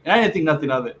great. And I didn't think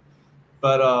nothing of it.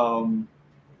 But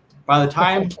by the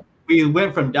time we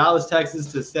went from Dallas, Texas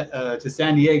to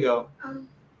San Diego.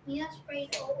 He has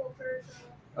sprayed all over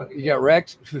You got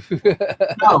wrecked?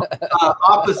 No,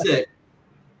 opposite.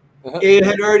 it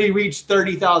had already reached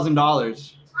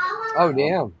 $30,000. Oh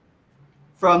damn!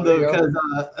 From the because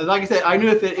like I said, I knew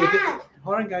if it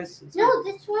hold on guys. No,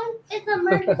 this one is a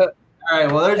murder. All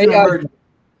right, well there's an emergency.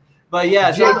 But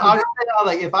yeah, so I'll just say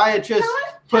like if I had just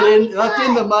left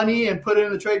in the money and put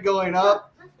in the trade going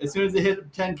up, as soon as it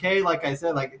hit 10K, like I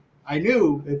said, like I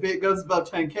knew if it goes above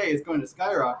 10K, it's going to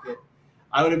skyrocket.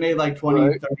 I would have made like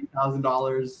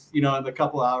 $20,000-$30,000, you know, in a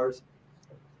couple hours.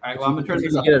 All right, well I'm gonna turn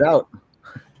this off. Get it out.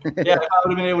 Yeah, I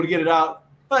would have been able to get it out,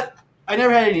 but I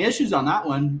never had any issues on that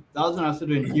one. That was when I was still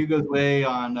doing Hugo's Way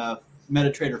on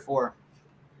MetaTrader 4.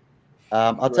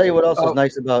 I'll tell you what else is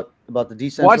nice about the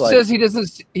decentralized. Watch says he doesn't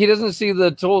see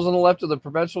the tools on the left of the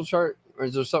provincial chart, or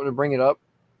is there something to bring it up?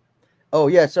 Oh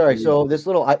yeah, sorry. So this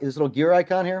little gear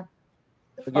icon here,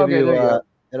 it'll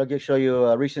give you show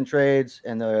you recent trades,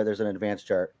 and there's an advanced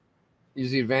chart.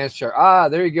 Use the advanced chart. Ah,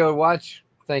 there you go. Watch.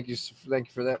 Thank you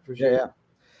for that. Appreciate it.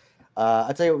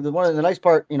 I tell you, one of the nice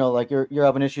part, you know, like you're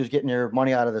having issues getting your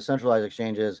money out of the centralized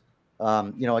exchanges.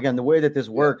 You know, again, the way that this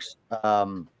works,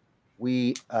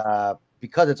 we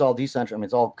because it's all decentralized. I mean,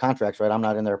 it's all contracts, right? I'm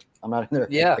not in there.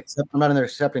 Yeah. I'm not in there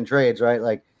accepting trades, right?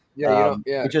 Like,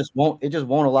 It just won't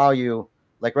allow you.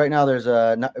 Like right now, we're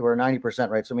 90%,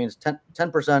 right? So it means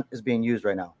 10% is being used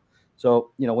right now.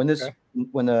 So you know, when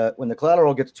the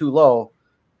collateral gets too low,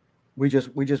 we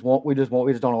just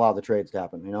don't allow the trades to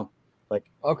happen. You know.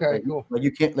 Cool. Like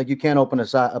you can't open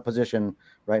a position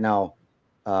right now,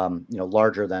 you know,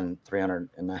 larger than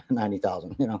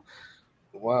 390,000. You know.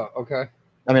 Wow. Okay.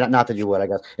 I mean, not that you would, I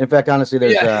guess. In fact, honestly,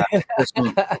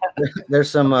 there's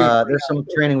some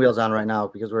training wheels on right now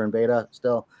because we're in beta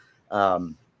still. So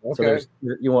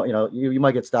you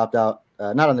might get stopped out,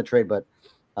 not on the trade, but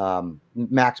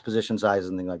max position sizes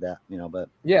and things like that. You know, but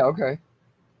yeah. Okay.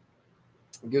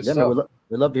 Good stuff. Man,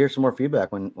 we'd love to hear some more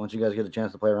feedback once you guys get a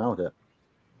chance to play around with it.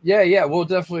 Yeah, we'll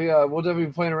definitely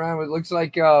be playing around with it. Looks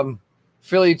like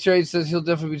Philly Trade says he'll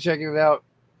definitely be checking it out.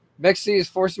 Mexi is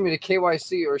forcing me to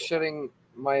KYC or shutting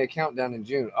my account down in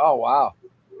June. Oh wow.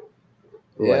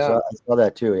 Ooh, yeah, I saw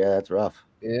that too. Yeah, that's rough.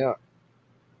 Yeah,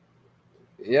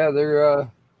 they're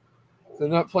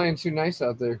not playing too nice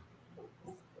out there.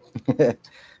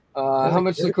 How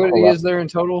much liquidity is there in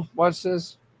total? Watch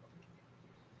this.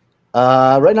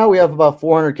 Right now we have about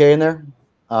 400K in there.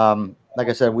 Like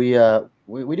I said, we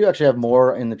do actually have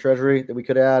more in the treasury that we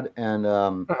could add, and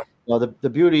you know, the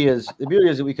beauty is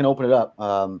that we can open it up.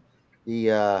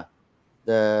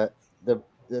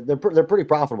 They're pretty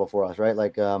profitable for us, right?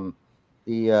 Like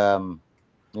you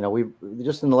know, we've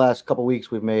just in the last couple of weeks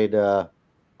we've made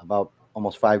about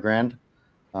almost $5,000.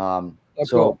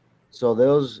 Cool. So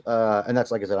those and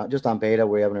that's, like I said, just on beta.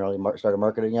 We haven't really started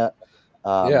marketing yet.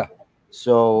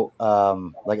 So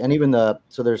like, and even there's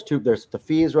the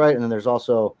fees, right? And then there's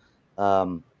also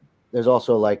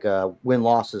like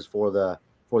win-losses for the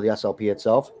SLP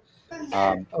itself.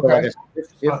 Like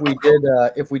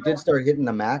if we did start hitting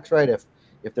the max, right?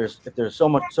 If there's so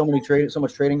much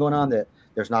trading going on that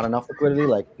there's not enough liquidity,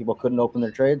 like people couldn't open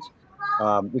their trades,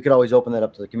 we could always open that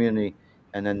up to the community,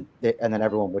 and then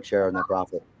everyone would share in that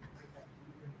profit.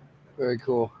 Very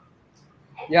cool.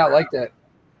 Yeah, I like that.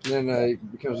 And then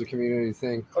it becomes a community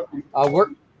thing.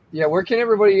 Where can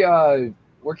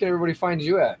everybody find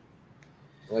you at?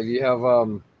 Like, you have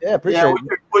appreciate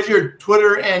it. What's your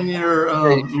Twitter and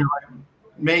your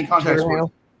main contact?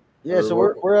 Yeah, so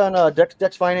we're on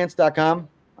dexfinance.com.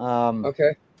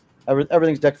 Okay.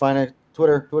 Everything's Dex Finance.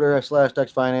 Twitter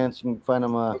 /Dex Finance. You can find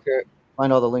them.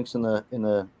 Find all the links in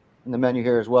the menu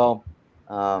here as well.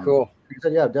 Cool. Like I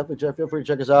said, yeah, definitely feel free to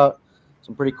check us out.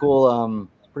 Some pretty cool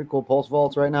pulse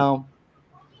vaults right now.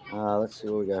 Let's see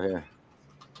what we got here.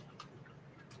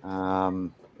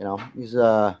 You know, these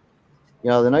you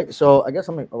know, the night. So I guess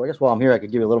while I'm here, I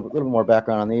could give you a little bit more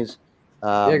background on these.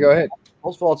 Yeah, go ahead.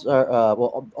 Pulse vaults are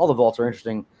all the vaults are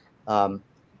interesting. You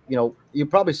know, you've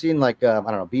probably seen like I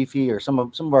don't know, Beefy or some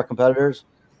of our competitors.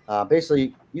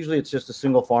 Basically, usually it's just a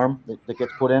single farm that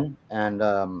gets put in,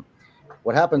 and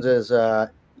what happens is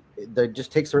it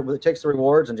just takes the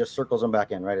rewards and just circles them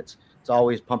back in, right? It's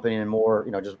always pumping in more,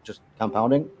 you know, just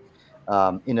compounding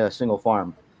in a single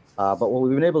farm. But what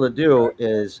we've been able to do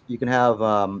is you can have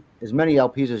as many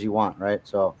LPs as you want, right?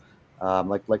 So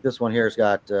like this one here has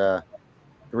got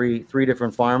three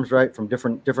different farms, right, from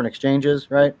different exchanges,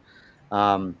 right?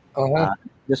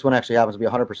 This one actually happens to be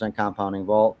 100% compounding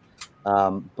vault,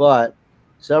 but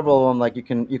several of them, like you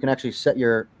can actually set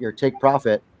your take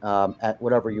profit at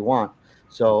whatever you want.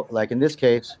 So like in this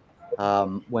case,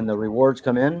 when the rewards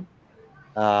come in,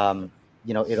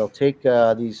 you know, it'll take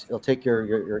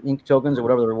your ink tokens or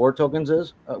whatever the reward tokens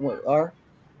are,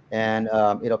 and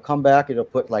it'll come back. It'll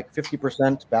put like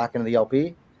 50% back into the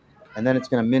LP, and then it's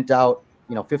going to mint out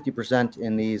 50%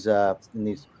 in these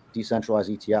decentralized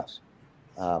ETFs,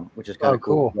 which is kind of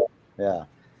cool. Yeah.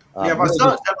 Yeah, my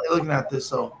son's definitely looking at this.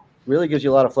 So really gives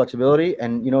you a lot of flexibility.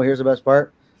 And here's the best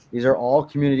part: these are all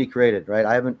community created, right?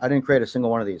 I didn't create a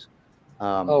single one of these.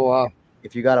 Oh wow!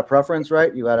 If you got a preference,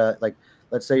 right? You got to, like,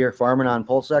 let's say you're farming on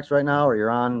PulseX right now, or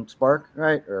you're on Spark,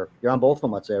 right? Or you're on both of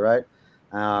them, let's say, right?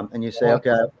 And you say,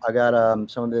 okay, I got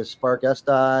some of this Spark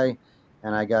SDI,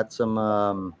 and I got some.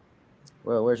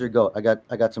 Well, where's your goat? I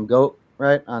got some goat,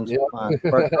 right? On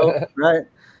Spark Goat, right?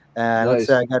 And let's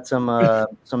say I got some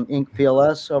Ink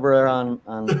PLS over there on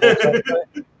PulseX,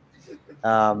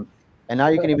 right? And now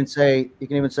you can even say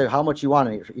how much you want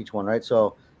in each one, right?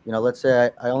 So let's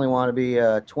say I only want to be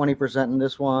 20% in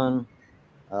this one.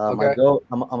 My goat,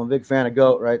 I'm a big fan of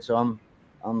goat, right? So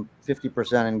I'm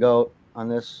 50% in goat on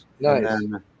this, and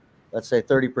then let's say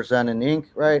 30% in ink,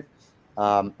 right?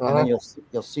 And then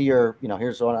you'll see your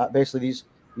here's basically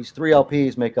these 3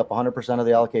 LPs make up 100% of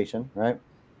the allocation, right?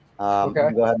 You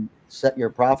can go ahead and set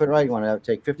your profit, right? You want to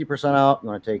take 50% out. You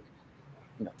want to take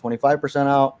 25%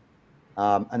 out.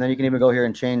 And then you can even go here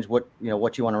and change what you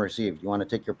want to receive. You want to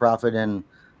take your profit in,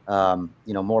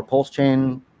 more Pulse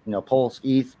chain, Pulse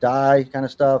ETH DAI kind of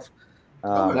stuff.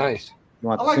 Nice. You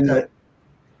want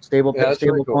stable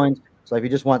coins. So if you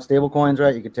just want stable coins,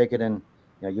 right, you could take it in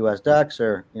US DEX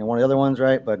or one of the other ones,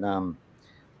 right? But I'm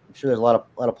sure there's a lot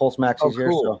of Pulse maxis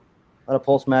here, so a lot of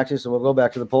Pulse maxis. So we'll go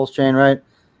back to the Pulse chain, right?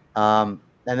 And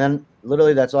then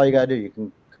literally that's all you gotta do. You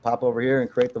can pop over here and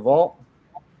create the vault.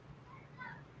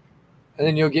 And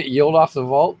then you'll get yield off the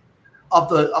vault, off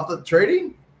the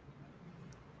trading.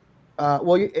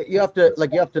 Well, you have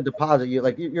to deposit.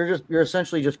 You're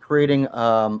essentially just creating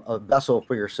a vessel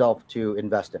for yourself to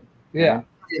invest in. Yeah. Right?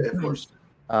 Yeah, of course.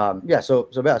 So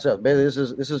basically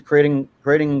this is creating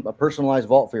a personalized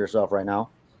vault for yourself right now.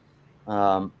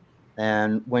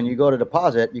 And when you go to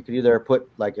deposit, you could either put,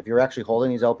 like, if you're actually holding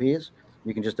these LPs,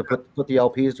 you can just put the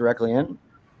LPs directly in,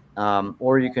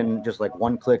 or you can just like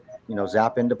one click,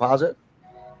 zap in deposit,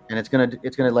 and it's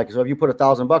gonna like, so if you put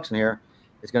 $1,000 in here,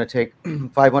 it's gonna take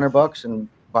 $500 and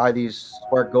buy these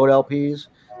Spark Goat LPs.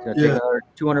 It's gonna take another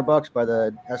 $200, buy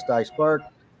the SDI Spark.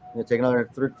 It's gonna take another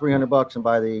 $300 and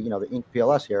buy the the Ink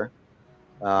PLS here,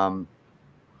 and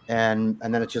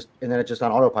then it's just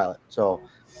on autopilot. So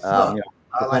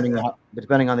depending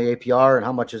on the APR and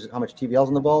how much TVL's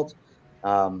in the vault,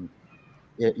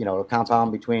 it'll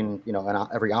compound between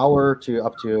every hour to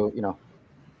up to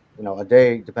a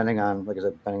day, depending on, like I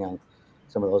said, depending on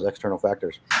some of those external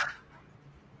factors.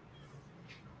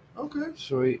 Okay.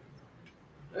 Sweet.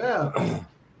 Yeah.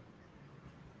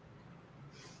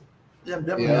 Yeah,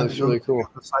 definitely. Yeah, that's really cool.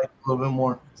 The site a little bit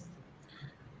more.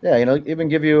 Yeah, even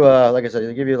give you like I said,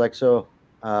 they give you like, so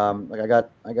like I got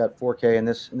 4K in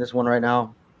this one right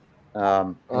now.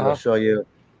 And it'll show you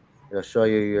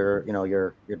your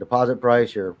your deposit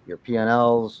price, your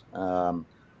P&Ls.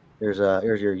 Here's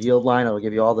your yield line. It'll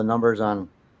give you all the numbers on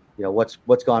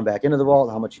what's gone back into the vault,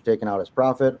 how much you're taking out as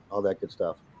profit, all that good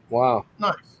stuff. Wow.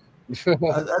 Nice.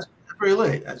 That's pretty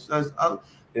late.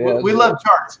 We love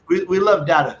charts. We love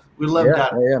data. We love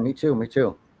data. Yeah, me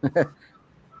too.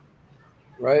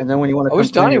 Right. And then when you want to, I wish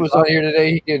Donnie was on here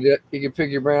today. He could pick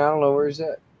your brain. I don't know where he's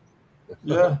at.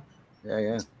 Yeah.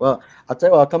 Yeah. Well, I'll tell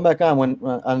you what, I'll come back on when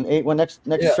next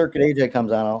circuit AJ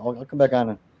comes on. I'll come back on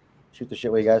and shoot the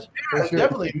shit with you guys. Yeah, sure.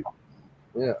 Definitely.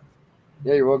 Yeah.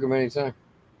 Yeah, you're welcome anytime.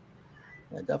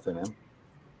 Yeah, definitely, man.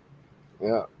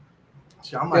 Yeah.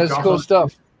 That's cool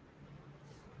stuff.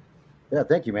 Yeah,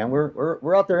 thank you, man.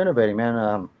 We're out there innovating,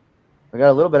 man. We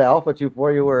got a little bit of alpha too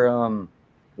for you.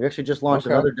 We actually just launched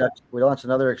another deck. We launched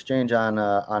another exchange on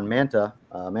Manta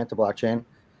blockchain,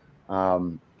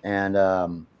 and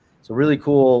so really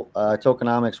cool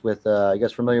tokenomics with. You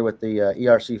guys familiar with the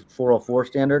ERC 404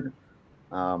 standard?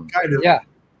 Kind of. Yeah.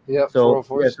 Yeah. So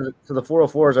the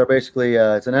 404s are basically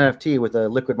it's an NFT with a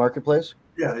liquid marketplace.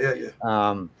 Yeah.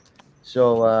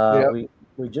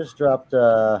 We just dropped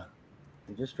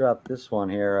this one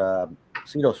here,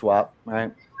 Swap,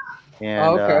 right?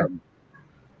 And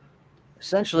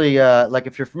essentially, like,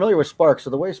 if you're familiar with Spark, so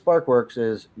the way Spark works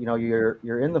is,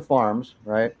 you're in the farms,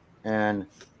 right? And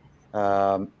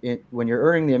when you're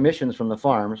earning the emissions from the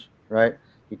farms, right,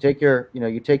 you take your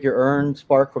earned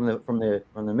Spark from the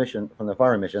farm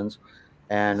emissions,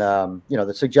 and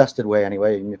the suggested way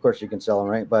anyway. And of course you can sell them,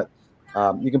 right? But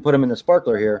you can put them in the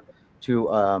Sparkler here to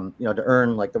to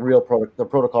earn like the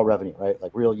protocol revenue, right?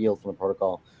 Like real yield from the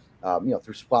protocol,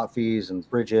 through spot fees and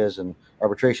bridges and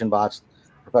arbitration bots,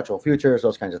 perpetual futures,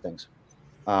 those kinds of things.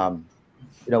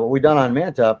 what we've done on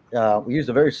Manta, we used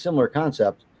a very similar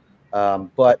concept,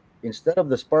 but instead of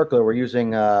the sparkler, we're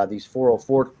using these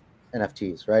 404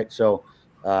 NFTs, right? So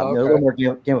a little more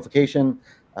gamification.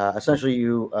 Essentially,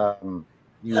 when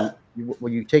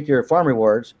you take your farm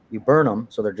rewards, you burn them,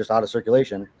 so they're just out of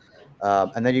circulation,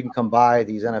 and then you can come buy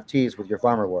these NFTs with your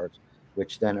farm rewards,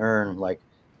 which then earn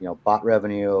bot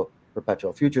revenue,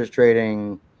 perpetual futures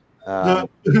trading.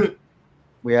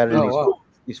 We added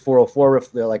these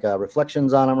 404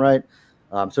 reflections on them, right?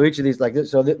 So each of these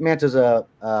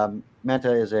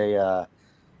Manta is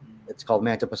it's called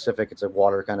Manta Pacific. It's a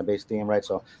water kind of based theme, right?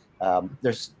 So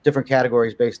there's different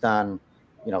categories based on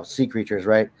sea creatures,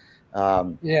 right?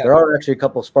 There are actually a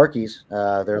couple of Sparkies.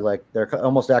 They're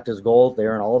almost act as gold. They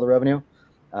earn all of the revenue.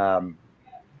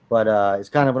 But it's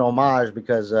kind of an homage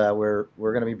because we're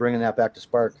going to be bringing that back to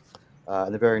Spark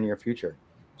in the very near future.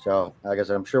 So, like I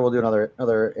said, I'm sure we'll do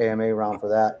another AMA round for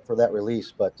that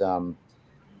release. But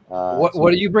what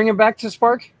are you bringing back to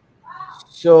Spark?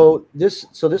 So this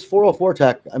 404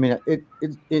 tech. I mean, the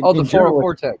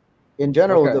 404 tech. In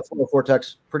general, the 404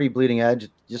 tech's pretty bleeding edge.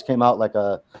 It just came out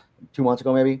 2 months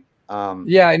ago, maybe.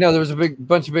 Yeah, I know there was a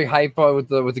bunch of big hype with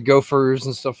the gophers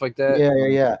and stuff like that.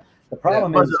 Yeah. The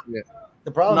problem is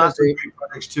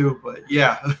projects too, but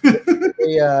yeah,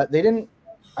 they didn't.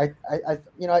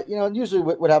 Usually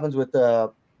what happens with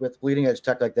bleeding edge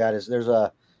tech like that is there's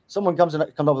someone comes up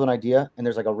with an idea and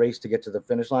there's a race to get to the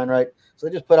finish line, right? So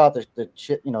they just put out the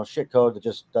shit code that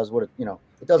just does what it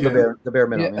does the bare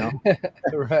minimum,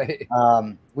 Right.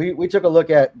 We took a look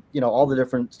at all the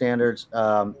different standards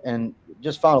and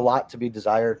just found a lot to be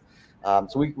desired.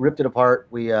 So we ripped it apart.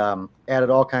 We added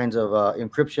all kinds of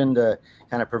encryption to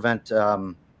kind of prevent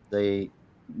the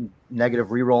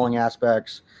negative re-rolling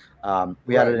aspects.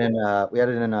 We added in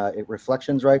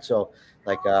reflections, right? So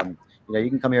you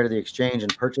can come here to the exchange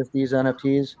and purchase these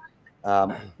NFTs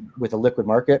with a liquid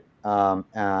market and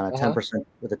a 10%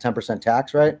 with a 10%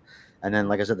 tax, right? And then,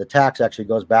 like I said, the tax actually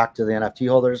goes back to the NFT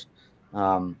holders,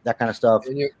 that kind of stuff.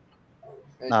 And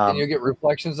you get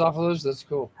reflections off of those. That's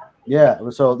cool. Yeah.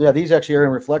 So these actually are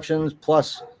in reflections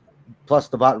plus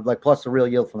the bot, plus the real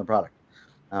yield from the product.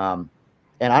 And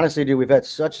honestly, dude, we've had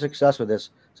such success with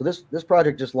this. So this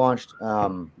project just launched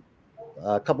 3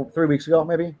 weeks ago,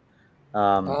 maybe.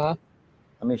 Let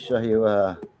me show you.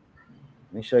 Let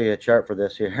me show you a chart for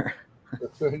this here.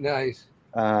 Nice.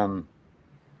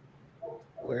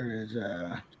 Where is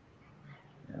there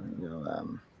we go.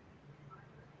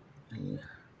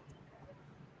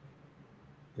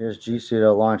 Here's G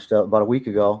Sudo launched about a week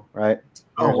ago, right?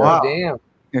 Oh wow! Damn.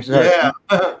 Here's our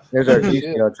G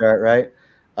Sudo chart, right?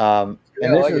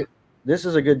 This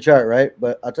is a good chart, right?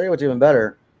 But I'll tell you what's even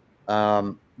better.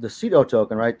 The CEDO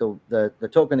token, right? The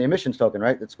token, the emissions token,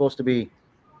 right? It's supposed to be,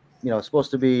 it's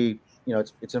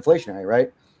it's inflationary,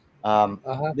 right?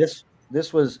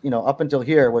 This was, up until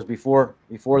here was before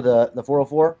the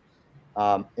 404.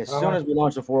 As soon as we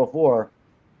launched the 404,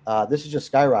 this is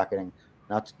just skyrocketing.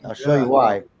 Now I'll show you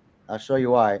why.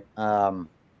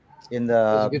 In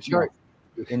the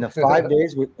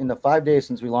 5 days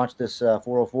since we launched this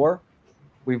 404,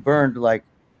 we've burned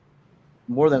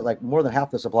more than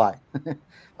half the supply because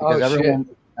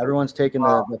everyone's taking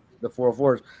the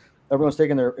 404s. Everyone's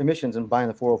taking their emissions and buying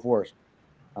the 404s.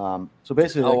 So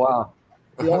basically,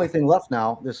 the only thing left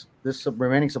now, this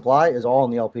remaining supply is all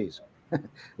in the LPs. You know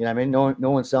what I mean? No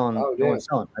one's selling. No one's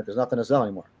selling. Right? There's nothing to sell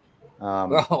anymore.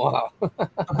 So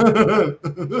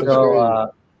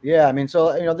yeah, I mean, so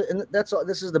and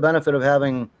this is the benefit of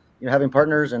having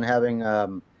partners and having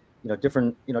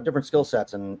different skill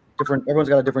sets and everyone's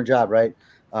got a different job, right?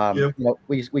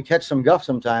 We catch some guff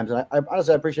sometimes, and I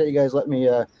honestly appreciate you guys letting me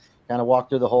kind of walk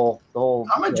through the whole.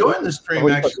 I'm enjoying this stream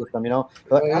actually. But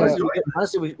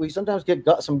honestly, we sometimes get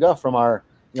some guff from our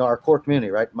our core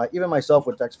community, right? Even myself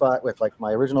with X5, with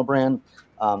my original brand,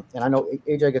 and I know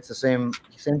AJ gets the same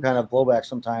kind of blowback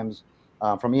sometimes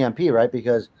from EMP, right?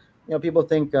 Because people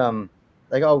think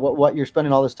what you're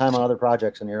spending all this time on other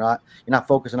projects and you're not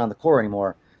focusing on the core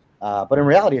anymore. But in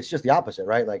reality, it's just the opposite,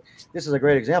 right? Like this is a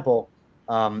great example.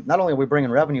 Not only are we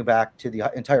bringing revenue back to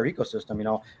the entire ecosystem,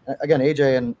 again,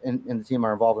 AJ and the team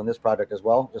are involved in this project as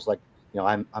well, just like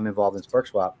I'm involved in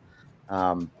Sparkswap.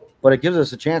 But it gives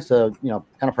us a chance to kind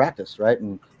of practice, right,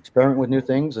 and experiment with new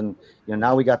things. And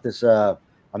now we got this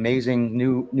amazing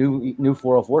new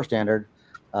 404 standard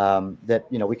that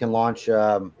we can launch,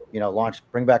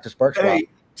 bring back to Sparkswap. Hey,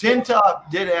 Tin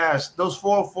Top did ask, those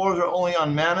 404s are only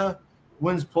on Mana.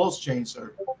 When's Pulse Chain,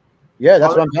 sir? Yeah,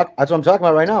 that's what I'm talking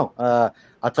about right now.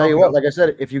 I'll tell you what, like I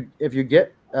said, if you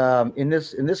get in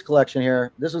this collection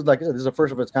here, this is like I said, this is a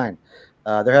first of its kind.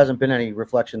 There hasn't been any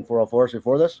reflection 404s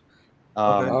before this.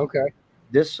 Okay.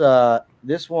 This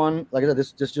one, like I said,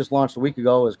 this just launched a week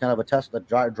ago. Is kind of a test, a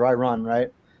dry run,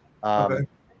 right? Okay.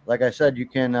 Like I said, you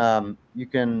can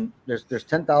there's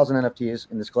 10,000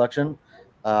 NFTs in this collection.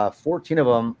 14 of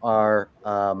them are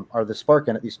the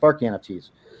Sparky NFTs.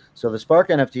 So the Spark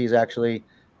NFTs actually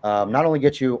not only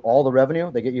get you all the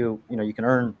revenue, they get you, you can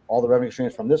earn all the revenue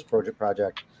streams from this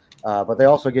project, but they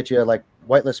also get you like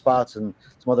whitelist spots and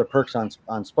some other perks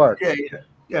on Spark. Yeah.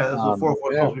 That's what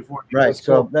 404 supposed before. Right. That's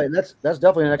so cool. that's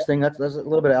definitely the next thing. That's a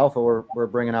little bit of alpha we're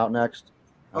bringing out next.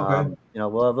 Okay.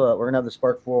 We're gonna have the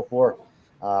Spark 404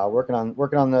 working on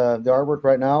the artwork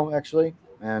right now, actually,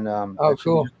 and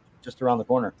cool. Just around the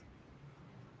corner.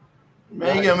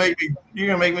 Man, you're gonna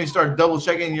make me start double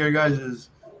checking your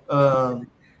guys' Telegram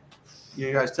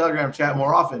chat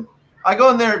more often. I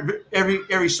go in there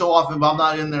every so often, but I'm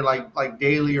not in there like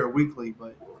daily or weekly.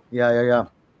 But yeah.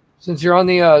 Since you're on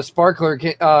the Sparkler,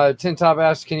 Tin Top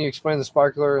asked, can you explain the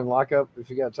Sparkler and lockup if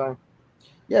you got time?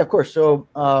 Yeah, of course. So,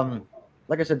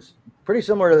 like I said, it's pretty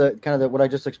similar to the kind of what I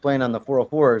just explained on the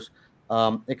 404s,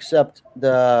 except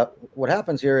what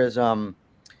happens here is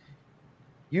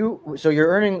you're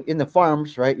earning in the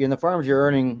farms, right? In the farms, you're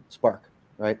earning Spark,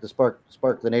 right? The Spark,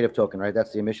 the native token, right?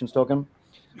 That's the emissions token.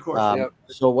 Of course.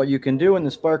 So what you can do in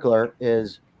the Sparkler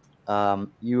is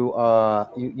you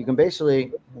can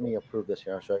basically, let me approve this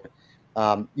here. I'll show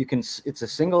you. It's a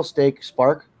single stake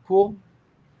Spark pool,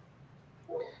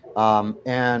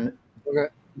 and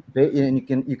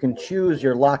you can choose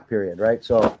your lock period, right?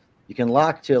 So you can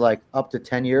lock to like up to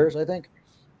 10 years, I think.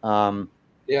 And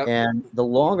the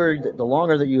longer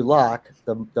that you lock,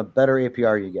 the better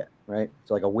APR you get, right?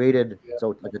 It's like a weighted,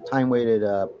 so like a time weighted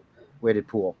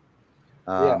pool.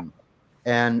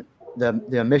 And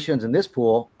the emissions in this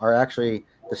pool are actually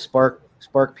the Spark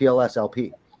PLS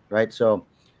LP, right? So,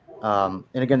 and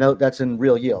again, that's in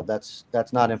real yield. That's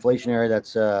not inflationary.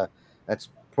 That's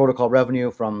protocol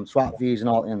revenue from swap fees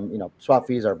and swap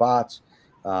fees are bots,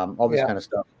 all this kind of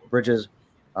stuff, bridges.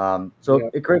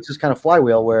 It creates this kind of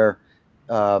flywheel where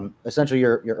essentially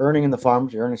you're earning in the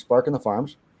farms, you're earning Spark in the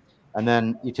farms, and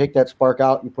then you take that Spark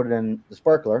out, you put it in the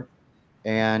Sparkler,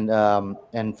 and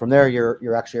from there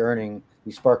you're actually earning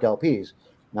these Spark LPs.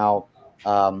 Now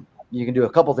you can do a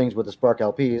couple things with the Spark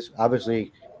LPs.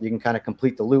 Obviously, you can kind of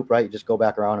complete the loop, right? You just go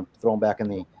back around and throw them back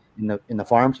in the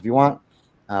farms if you want.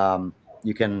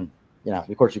 You can,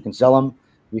 of course, you can sell them.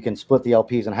 You can split the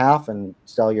LPs in half and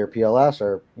sell your PLS,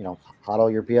 or hodl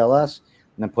your PLS,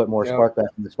 and then put more Spark back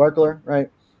in the Sparkler,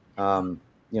 right? A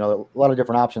lot of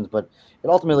different options, but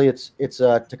ultimately it's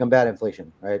to combat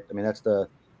inflation, right? I mean, that's the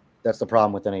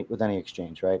problem with any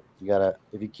exchange, right?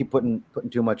 If you keep putting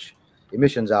too much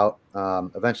emissions out,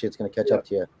 eventually it's going to catch up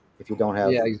to you if you don't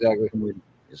have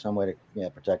some way to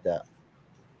protect that.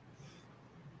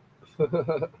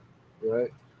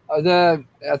 Right. Then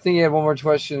I think you have one more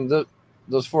question.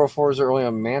 Those 404s are only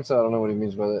on Manta. I don't know what he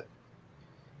means by that.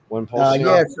 One pulse.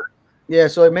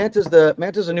 So Manta's a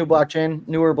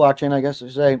newer blockchain, I guess I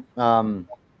should say. I mean,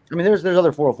 there's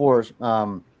other 404s,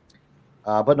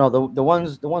 but no, the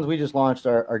ones we just launched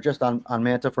are just on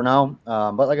Manta for now.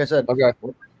 But like I said,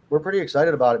 we're pretty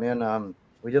excited about it, man.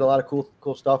 We did a lot of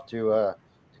cool stuff to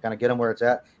kind of get them where it's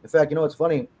at. In fact, it's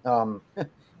funny.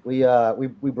 We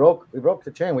broke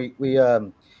the chain. We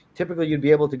typically you'd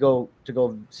be able to go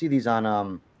see these on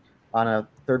a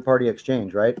third party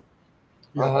exchange, right?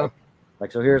 Like,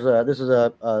 so here's this is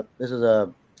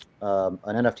an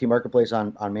NFT marketplace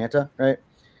on Manta, right?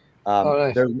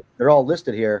 Nice. They're all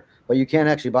listed here, but you can't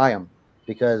actually buy them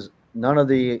because none of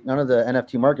the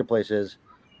NFT marketplaces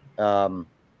can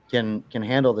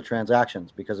handle the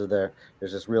transactions because of there's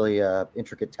this really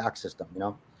intricate tax system,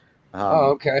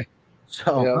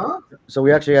 So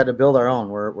we actually had to build our own.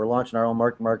 We're launching our own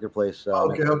marketplace.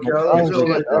 NFT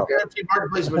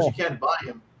marketplace, but you can't buy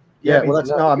them.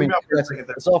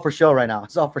 It's all for show right now.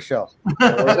 It's all for show.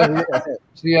 So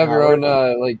you have your own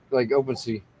like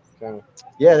OpenSea kind of.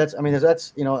 Yeah, that's and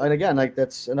again, like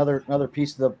that's another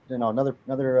piece of the another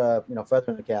feather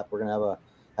in the cap. We're gonna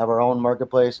have our own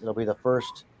marketplace. It'll be the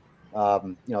first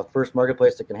first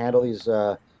marketplace that can handle these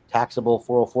taxable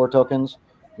 404 tokens.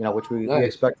 Which we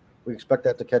expect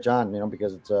that to catch on.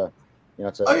 Because it's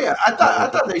it's a. Oh yeah, I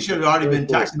thought they should have already been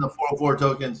taxing the 404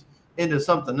 tokens into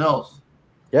something else.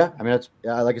 Yeah, I mean, it's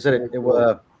like I said, it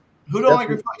who don't like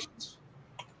reflections?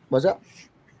 What's that?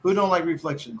 Who don't like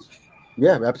reflections?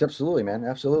 Yeah, absolutely, man,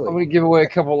 absolutely. I'm gonna give away a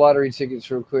couple lottery tickets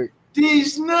real quick.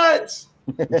 These nuts.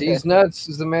 These nuts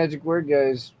is the magic word,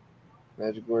 guys.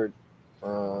 Magic word.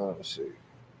 Let's see.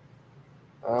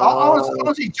 I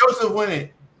want to see Joseph win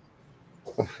it.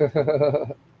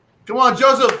 Come on,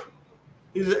 Joseph.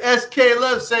 He's an SK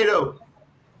Love Sato.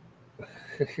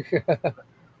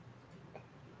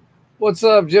 What's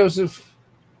up, Joseph?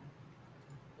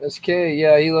 SK,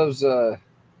 yeah, he loves a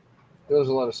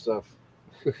lot of stuff.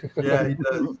 Yeah, he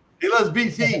does. He loves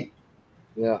BT.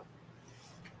 Yeah.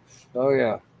 Oh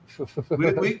yeah.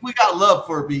 we got love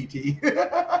for BT.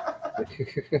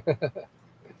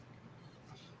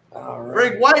 All right.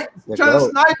 Frank White trying to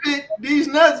snipe it. These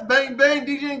nuts, bang bang,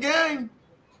 DJ gang.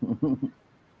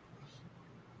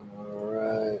 All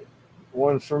right.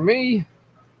 One for me.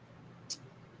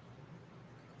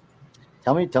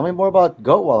 Tell me more about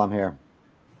GOAT while I'm here.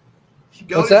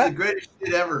 GOAT is the greatest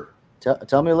shit ever.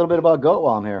 Tell me a little bit about GOAT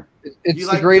while I'm here. It's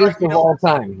the greatest of all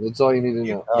time. That's all you need to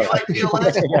know. You like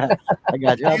PLS? Yeah, I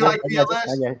got you. Do you like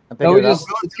PLS? No, we just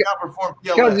it's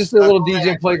kind of just a little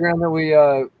DJ playground that we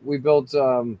built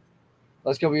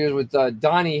last couple of years with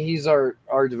Donnie. He's our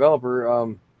developer. I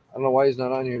don't know why he's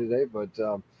not on here today, but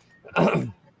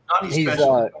he's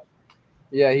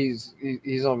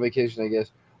on vacation, I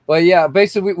guess. But yeah,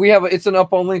 basically we have it's an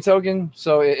up only token,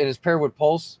 so it is paired with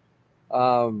Pulse.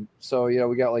 So you know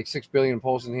we got like 6 billion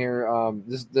Pulse in here.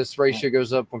 This ratio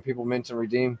goes up when people mint and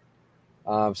redeem.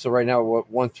 So right now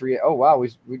what 138. Oh wow, we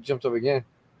jumped up again.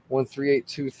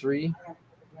 13823.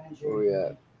 Where we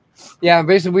at? Yeah,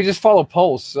 basically we just follow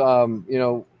Pulse. You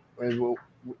know, no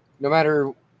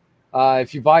matter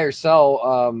if you buy or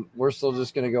sell, we're still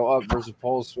just going to go up versus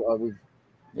Pulse. We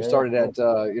started at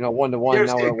 1-to-1.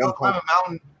 Now we're at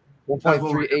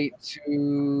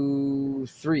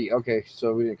 1.3823. Okay,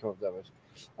 so we didn't come up that much.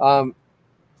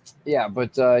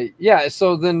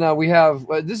 So then we have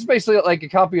this is basically like a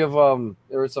copy of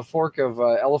or it's a fork of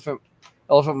Elephant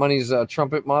Money's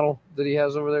trumpet model that he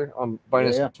has over there on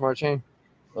Binance Smart Chain.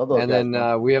 And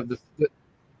then we have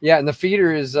and the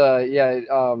feeder is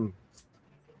the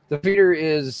feeder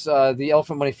is the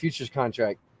Elephant Money futures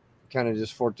contract, kind of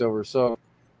just forked over. So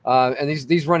and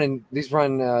these run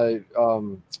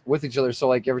with each other. So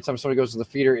like every time somebody goes to the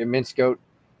feeder, it mints GOAT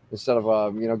instead of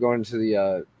going into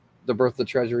the birth of the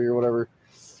treasury or whatever.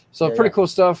 So pretty cool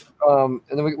stuff. And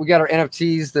then we got our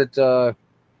NFTs that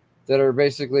are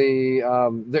basically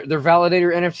they're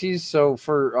validator NFTs. So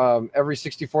for every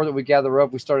 64 that we gather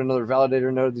up, we start another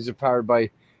validator node. These are powered by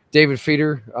David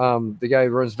Feeder, the guy who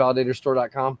runs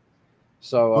validatorstore.com.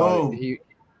 So he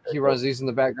runs these in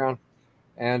the background.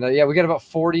 And we got about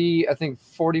 40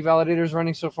 validators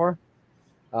running so far.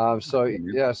 So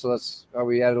that's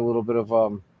we added a little bit of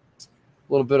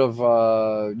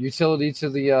utility to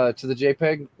the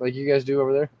JPEG like you guys do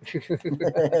over there.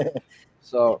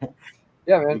 So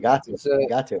yeah, man, you got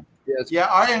to. Yeah,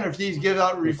 our NFTs give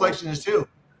out reflections too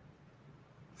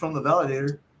from the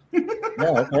validator.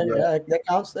 That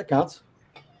counts.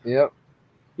 Yep.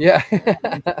 Yeah.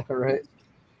 Right.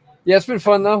 Yeah, it's been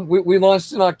fun though. We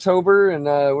launched in October and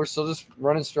we're still just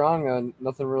running strong.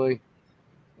 Nothing really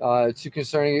too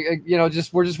concerning. We're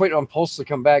just waiting on Pulse to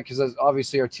come back because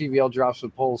obviously our TVL drops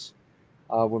with Pulse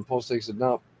when Pulse takes a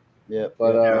dump. Yeah.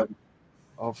 But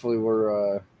hopefully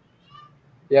we're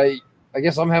I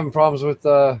guess I'm having problems with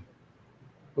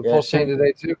Pulse Chain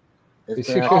today too.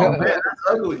 Oh man, that's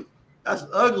ugly. That's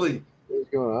ugly. What's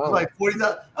going on? That's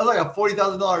like a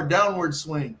 $40,000 downward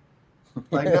swing.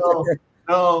 Like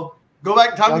no, go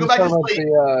back. Time to go back to sleep.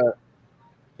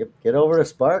 Get over to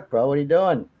Spark, bro. What are you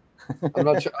doing? I'm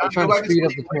trying to speed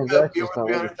up the transactions.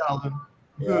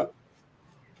 Yeah.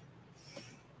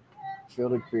 Fail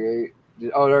to create.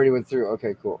 Oh, it already went through.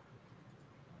 Okay, cool.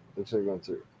 Looks like it went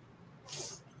through.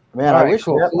 Man, I wish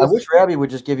Rabbi would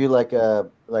just give you like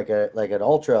an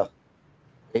ultra.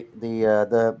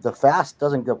 The fast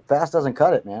doesn't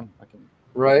cut it, man.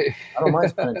 Right. I don't mind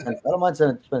spending 10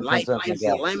 cents. Light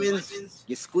lemons,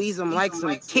 you squeeze them like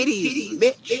some titties,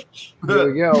 bitch. There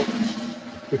we go.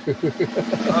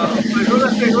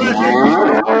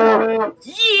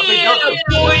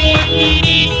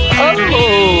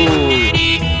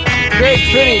 Greg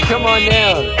Finney, come on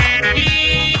down.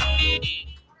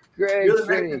 Greg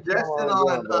Finney, come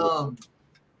on down.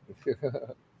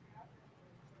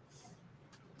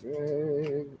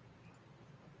 Greg.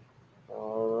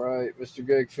 All right, Mr.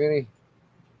 Greg Finney.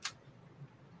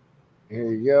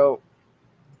 Here you go.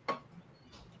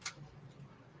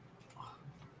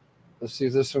 Let's see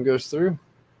if this one goes through.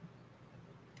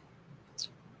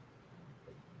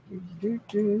 There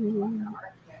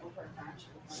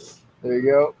you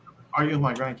go. Argue with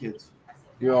my grandkids.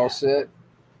 You're all set.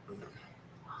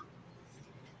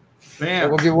 Bam. So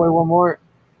we'll give away one more,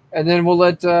 and then we'll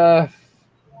let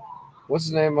what's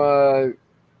his name?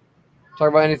 Talk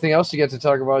about anything else you get to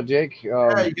talk about, Jake. You get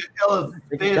I like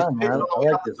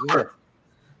this.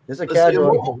 This is a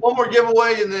casual. One more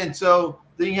giveaway, and then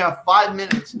you have 5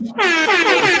 minutes. Who's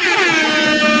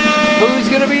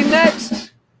gonna be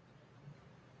next?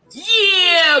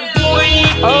 Yeah, boy.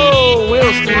 Oh,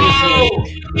 Will Stevenson.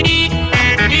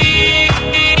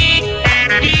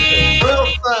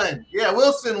 Wilson. Yeah,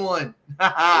 Wilson won.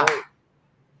 Right.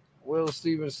 Will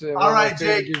Stevenson. All right,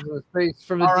 Jake. Space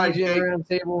from the DJ round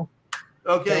table.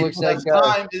 Okay, looks like,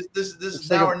 time is this is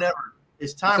now or never.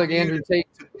 It's time for Andrew you Tate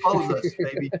to close us,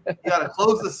 baby. You gotta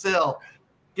close the sell.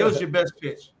 Give us your best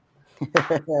pitch.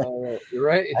 You're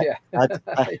right. Yeah.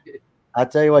 I'll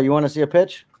tell you what. You want to see a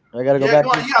pitch? I got to go back.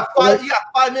 Come on, you got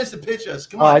 5 minutes to pitch us.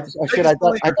 Come on.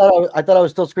 I thought I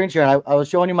was still screen sharing. I was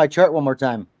showing you my chart one more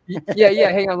time.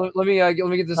 Yeah. Hang on. Let me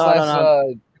get this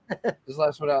this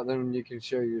last one out, then you can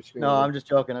share your screen. No, I'm just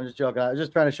joking. I was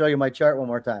just trying to show you my chart one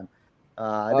more time.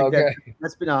 I think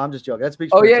no, I'm just joking. That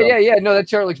speaks. Oh yeah. No, that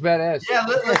chart looks badass. Yeah,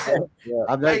 listen.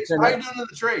 How you doing in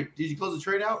the trade? Did you close the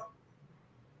trade out?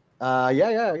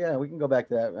 Yeah. We can go back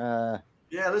to that.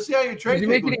 Yeah, let's see how you trade. Did you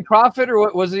make any profit, or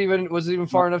what? Was it even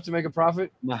far enough to make a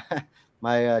profit?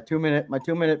 My 2 minute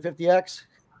 50x.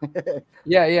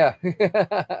 Yeah.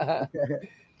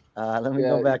 Let me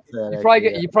go back to that.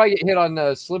 You probably get hit on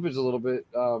slippage a little bit.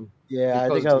 I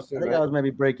think I was maybe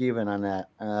break even on that.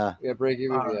 Break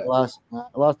even. Lost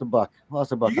a buck. You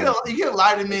could have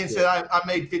lied to me and said I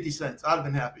made 50 cents. I'd have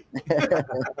been happy.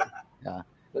 Yeah.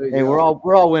 Hey, we're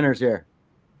all winners here.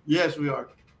 Yes, we are.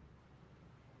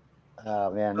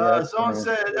 Oh man. Someone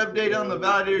said update on the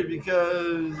validators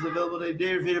because available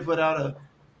data put out a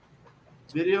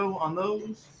video on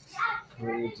those.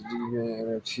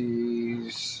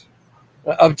 NFTs.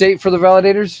 Update for the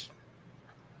validators.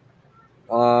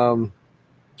 As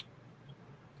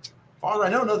far as I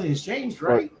know, nothing's changed,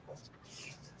 right?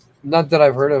 Not that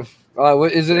I've heard of.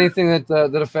 Is it anything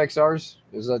that affects ours?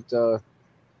 Is that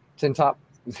Tin Top?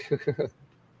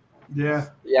 Yeah.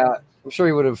 I'm sure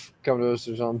he would have come to us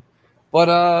or something. But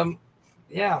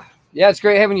it's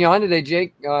great having you on today,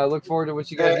 Jake. I look forward to what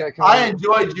you guys got coming. I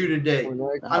enjoyed you today. I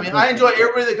mean, I enjoy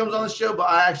everybody that comes on the show, but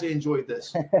I actually enjoyed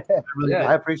this.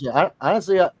 I appreciate it.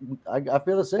 Honestly, I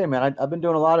feel the same, man. I've been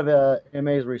doing a lot of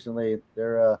MAs recently.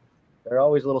 They're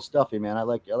always a little stuffy, man. I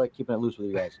like keeping it loose with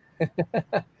you guys.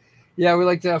 Yeah, we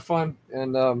like to have fun,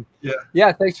 and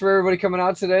thanks for everybody coming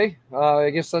out today. I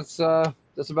guess that's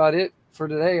about it for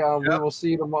today. We will see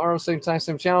you tomorrow, same time,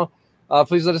 same channel.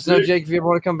 Please let us know, Jake, if you ever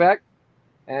want to come back.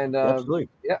 And absolutely.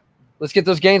 Let's get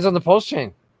those gains on the post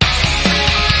chain.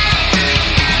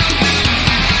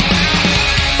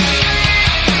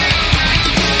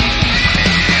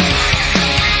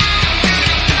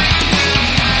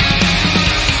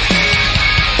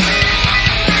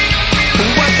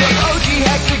 What's up, OG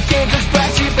Hector Games? It's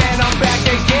Blacksheep and I'm back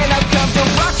again. I've come to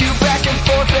rock you back and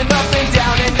forth and up and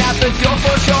down and out the door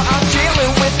for sure. I'm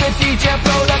chilling with the DJ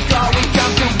protocol. We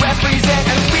come to represent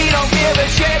and we don't give a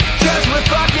shit, cause we're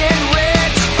fucking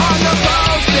rich on the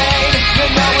post chain. You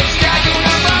know we're stacking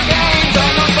up our gains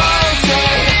on the post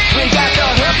chain. We got the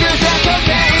hookers and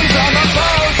cocaines on the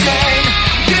post chain.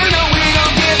 You know we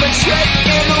don't give a shit,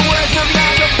 in the words of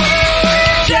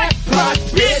Magaboo. Jackpot,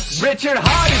 bitch. Richard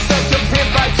Hart is such a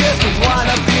pimp, I just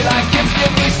wanna be like him.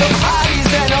 Give me some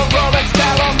hotties and a Rolex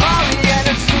calamari and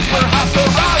a super hot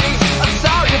Ferrari. I'm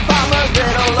sorry if I'm a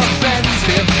little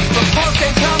offensive, but post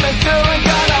ain't coming through and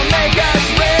gonna make us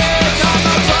rich on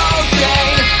the post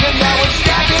chain. And now we're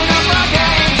stacking up our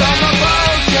gains on the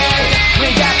post chain. We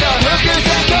got the hookers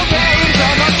and cocaines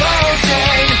on the post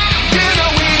chain. You know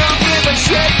we don't give a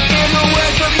shit, in the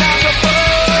words of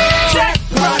Magaboo.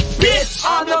 Jackpot, bitch,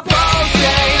 on the post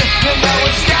chain. And now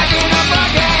we're stacking up our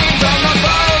gains on the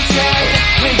post chain.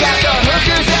 We got the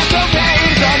hookers and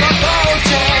cocaines on the post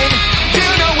chain. You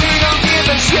know we don't give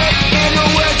a shit, in the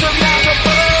words of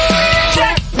Magaboo.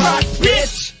 Jackpot,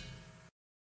 bitch.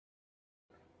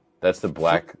 That's the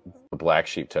black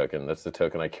sheep token. That's the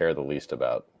token I care the least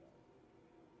about.